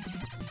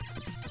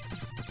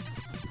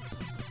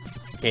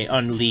 Okay,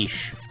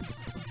 unleash.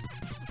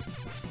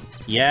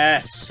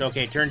 Yes!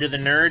 Okay, turn to the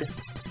nerd.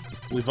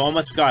 We've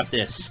almost got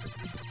this.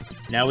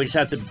 Now we just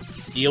have to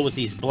deal with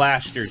these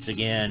blasters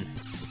again.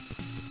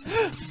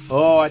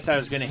 Oh, I thought I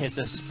was going to hit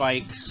the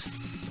spikes.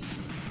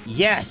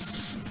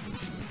 Yes!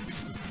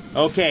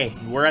 Okay,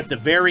 we're at the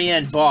very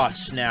end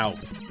boss now.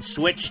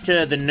 Switch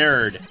to the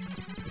nerd.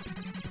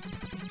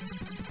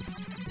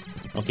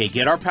 Okay,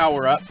 get our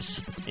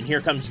power-ups. And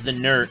here comes the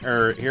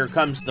nerd, here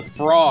comes the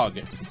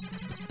frog.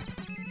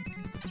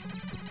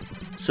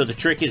 So the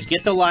trick is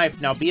get the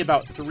life. Now be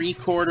about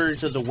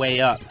 3/4 of the way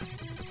up.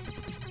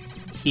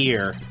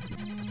 Here.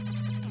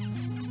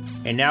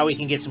 And now we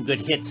can get some good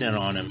hits in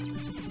on him.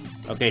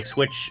 Okay,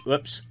 switch,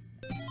 whoops.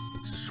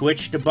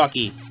 Switch to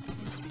Bucky.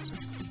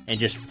 And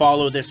just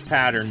follow this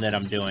pattern that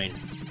I'm doing.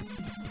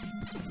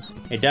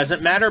 It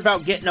doesn't matter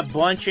about getting a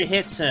bunch of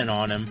hits in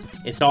on him.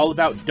 It's all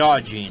about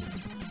dodging.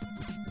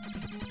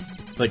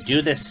 But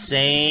do the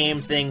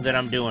same thing that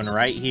I'm doing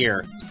right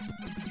here.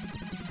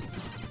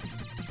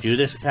 Do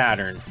this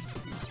pattern.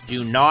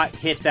 Do not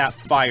hit that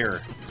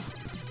fire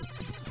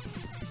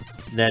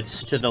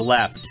that's to the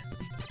left.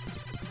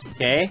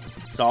 Okay?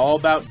 It's all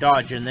about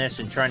dodging this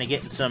and trying to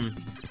get some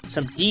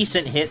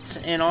decent hits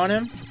in on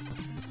him.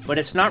 But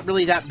it's not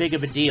really that big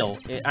of a deal.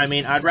 I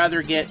mean, I'd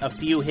rather get a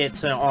few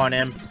hits on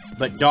him,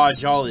 but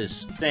dodge all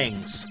his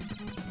things.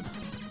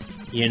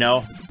 You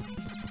know?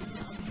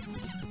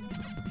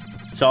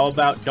 It's all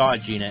about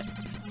dodging it.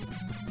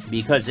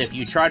 Because if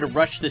you try to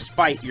rush this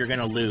fight, you're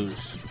gonna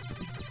lose.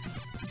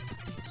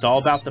 It's all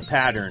about the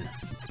pattern.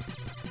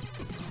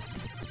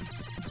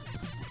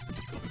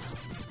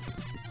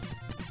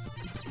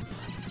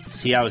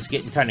 See, I was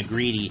getting kind of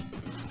greedy.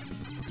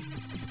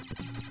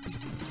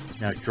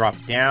 Now drop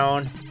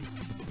down.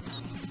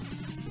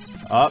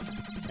 Up.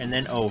 And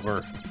then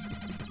over.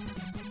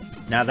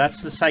 Now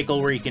that's the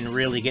cycle where you can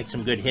really get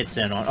some good hits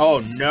in on. Oh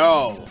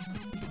no!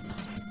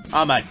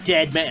 I'm a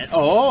dead man.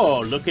 Oh,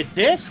 look at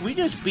this. We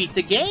just beat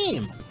the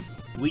game.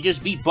 We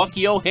just beat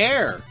Bucky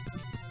O'Hare.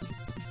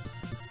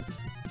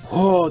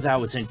 Oh, that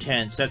was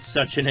intense. That's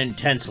such an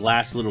intense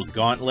last little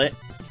gauntlet.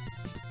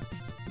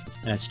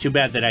 And it's too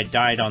bad that I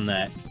died on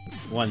that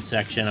one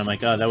section. I'm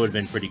like, oh, that would have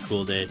been pretty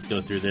cool to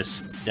go through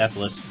this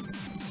deathless.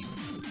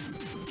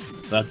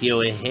 Bucky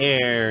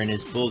O'Hare and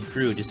his bold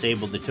crew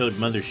disabled the Toad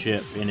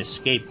mothership and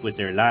escaped with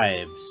their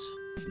lives.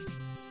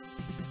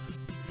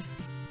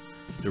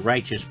 The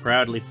righteous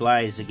proudly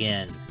flies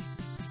again.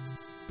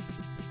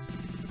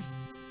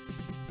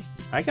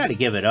 I gotta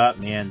give it up,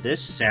 man.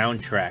 This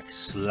soundtrack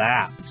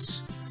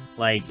slaps.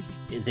 Like,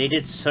 they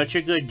did such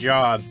a good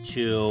job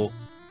to,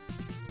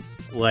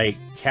 like,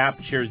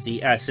 capture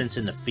the essence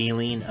and the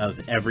feeling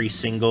of every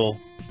single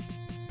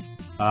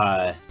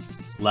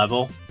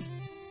level.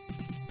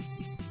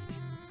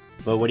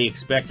 But what do you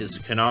expect? It's a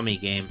Konami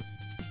game.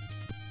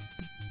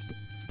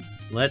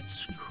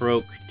 Let's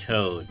croak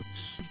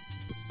toads.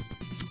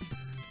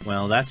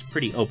 Well, that's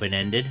pretty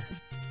open-ended.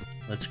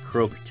 Let's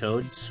croak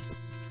toads.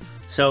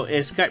 So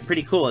it's got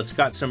pretty cool. It's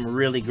got some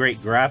really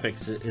great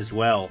graphics as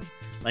well.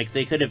 Like,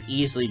 they could have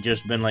easily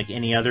just been like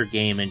any other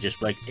game and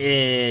just like,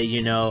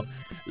 you know,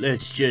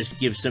 let's just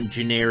give some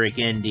generic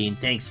ending.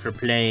 Thanks for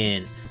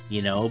playing,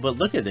 you know. But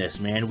look at this,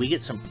 man. We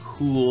get some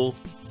cool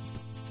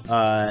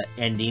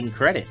ending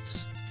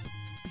credits.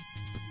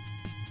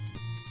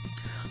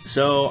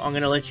 So I'm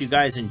going to let you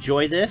guys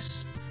enjoy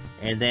this,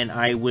 and then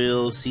I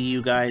will see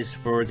you guys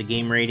for the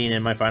game rating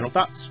and my final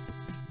thoughts.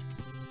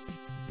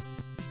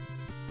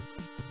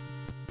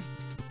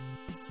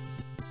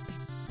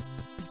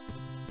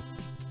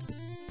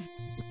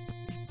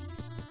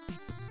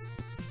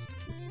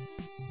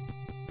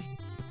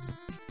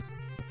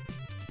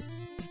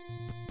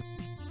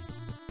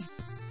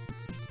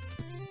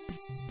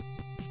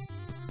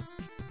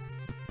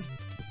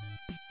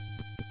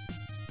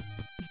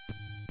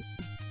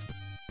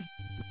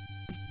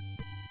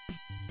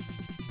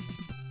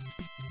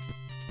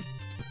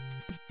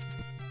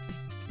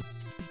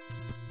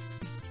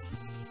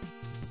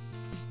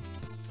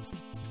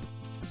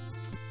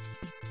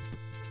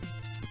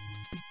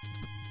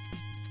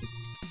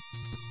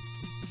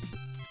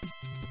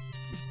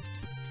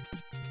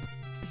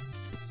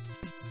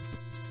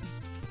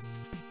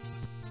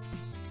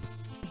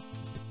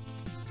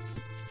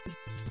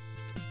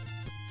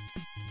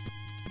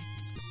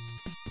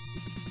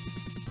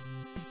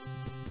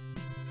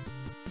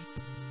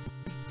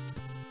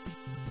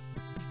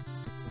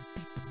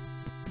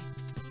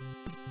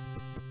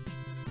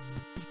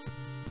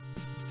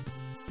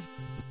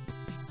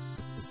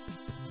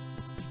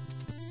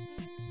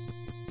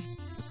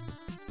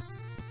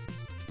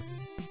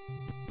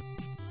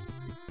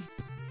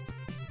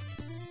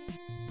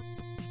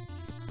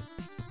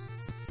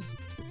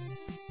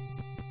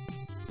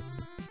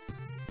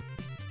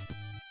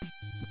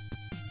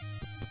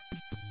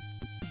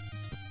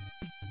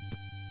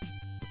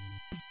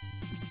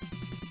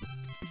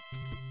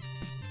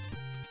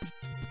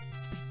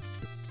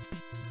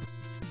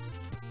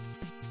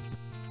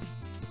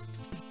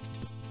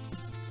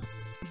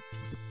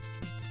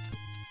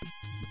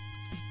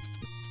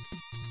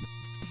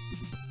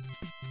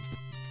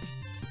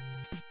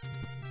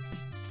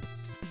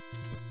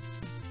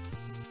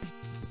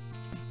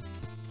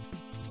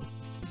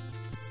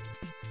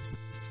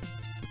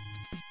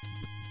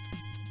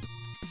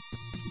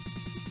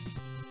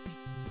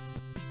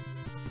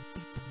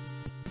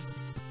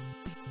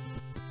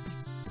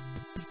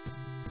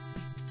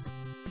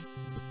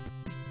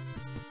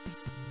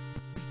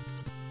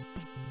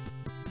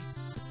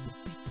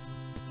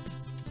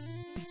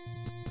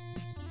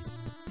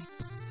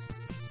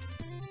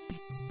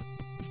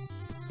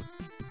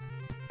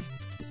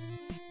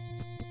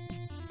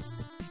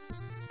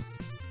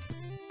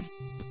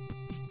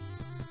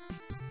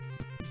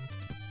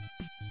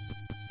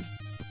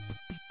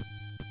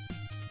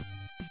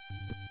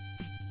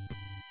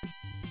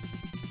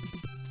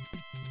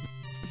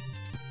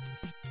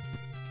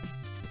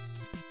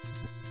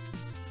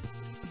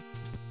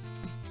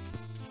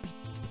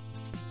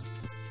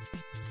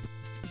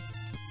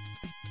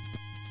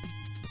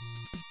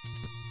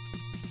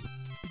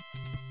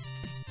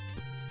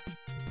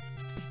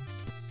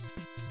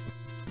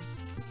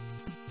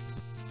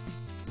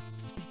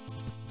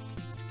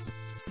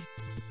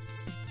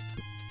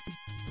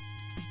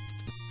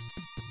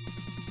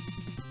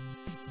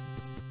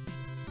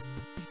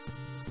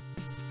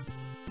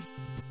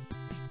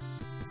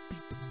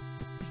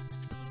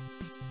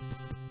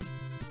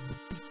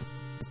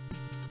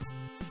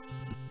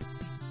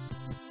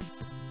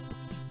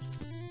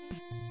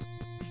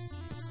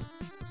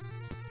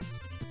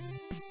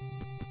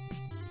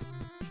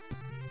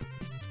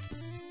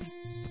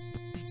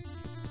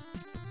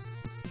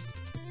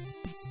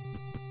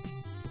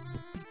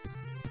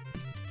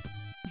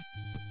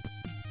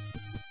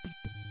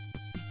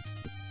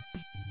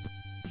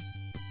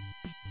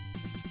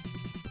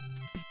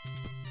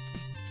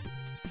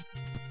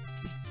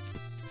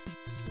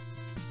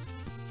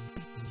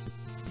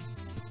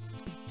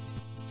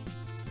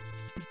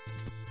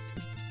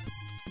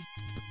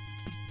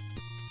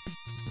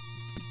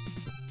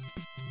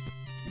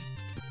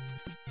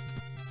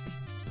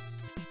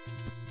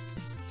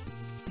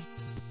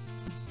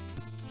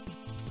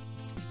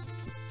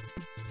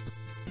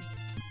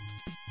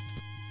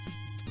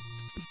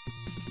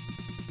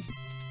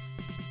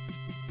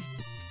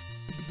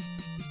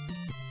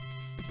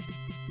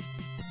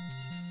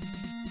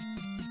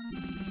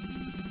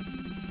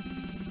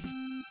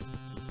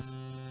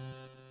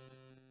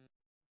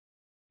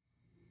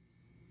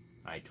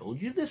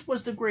 told you this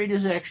was the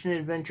greatest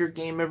action-adventure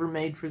game ever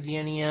made for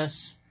the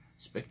NES.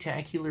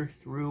 Spectacular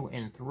through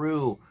and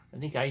through. I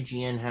think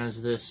IGN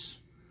has this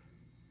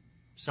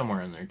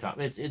somewhere in their top.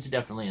 It's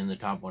definitely in the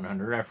top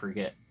 100. I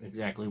forget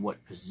exactly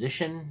what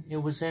position it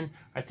was in.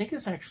 I think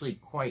it's actually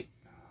quite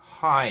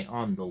high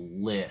on the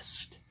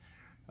list,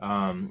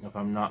 if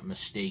I'm not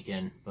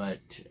mistaken.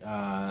 But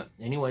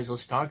anyways,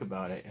 let's talk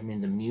about it. I mean,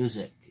 the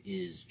music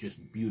is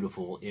just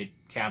beautiful. It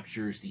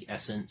captures the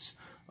essence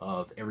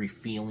of every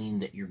feeling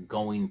that you're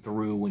going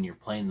through when you're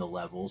playing the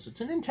levels. It's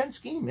an intense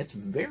game. It's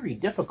very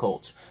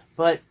difficult,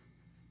 but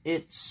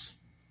it's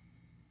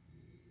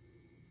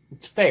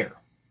fair.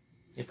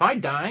 If I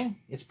die,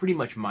 it's pretty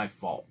much my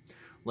fault.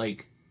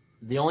 Like,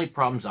 the only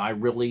problems I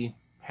really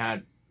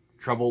had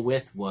trouble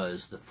with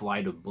was the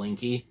flight of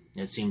Blinky.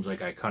 It seems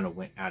like I kind of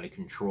went out of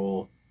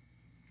control.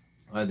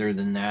 Other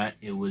than that,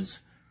 it was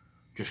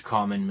just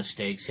common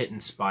mistakes, hitting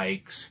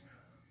spikes,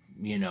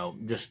 you know,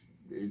 just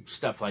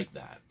stuff like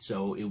that.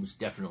 So it was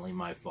definitely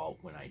my fault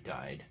when I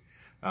died.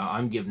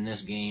 I'm giving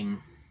this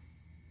game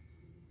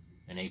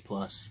an A+.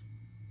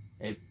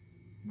 It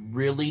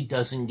really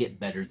doesn't get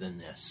better than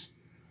this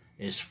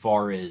as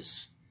far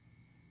as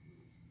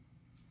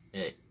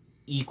an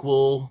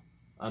equal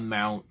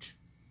amount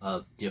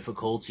of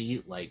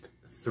difficulty, like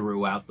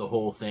throughout the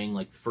whole thing.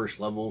 Like, the first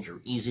levels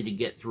are easy to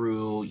get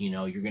through. You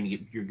know, you're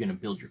gonna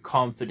build your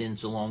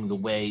confidence along the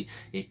way.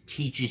 It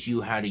teaches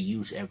you how to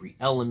use every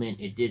element.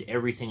 It did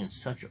everything in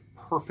such a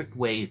perfect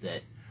way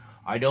that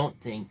I don't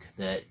think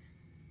that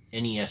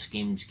NES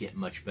games get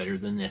much better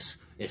than this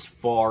as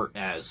far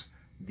as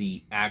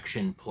the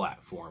action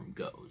platform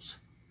goes.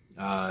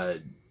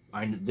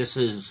 This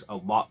is a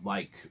lot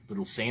like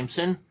Little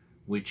Samson,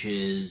 which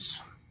is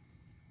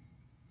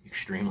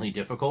extremely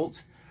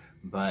difficult,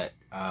 but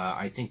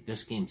I think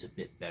this game's a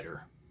bit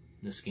better.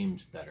 This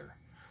game's better.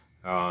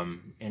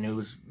 And it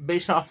was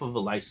based off of a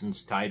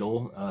licensed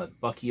title.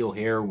 Bucky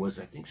O'Hare was,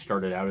 I think,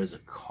 started out as a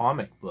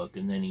comic book,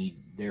 and then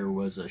there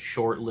was a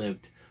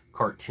short-lived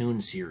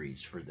cartoon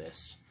series for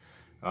this.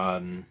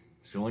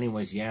 So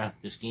anyways, yeah,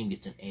 this game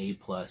gets an A+.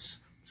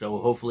 So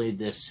hopefully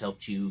this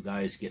helped you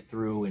guys get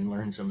through and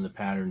learn some of the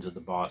patterns of the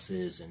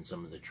bosses and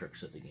some of the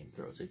tricks that the game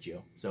throws at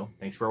you. So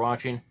thanks for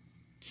watching.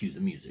 Cue the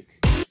music.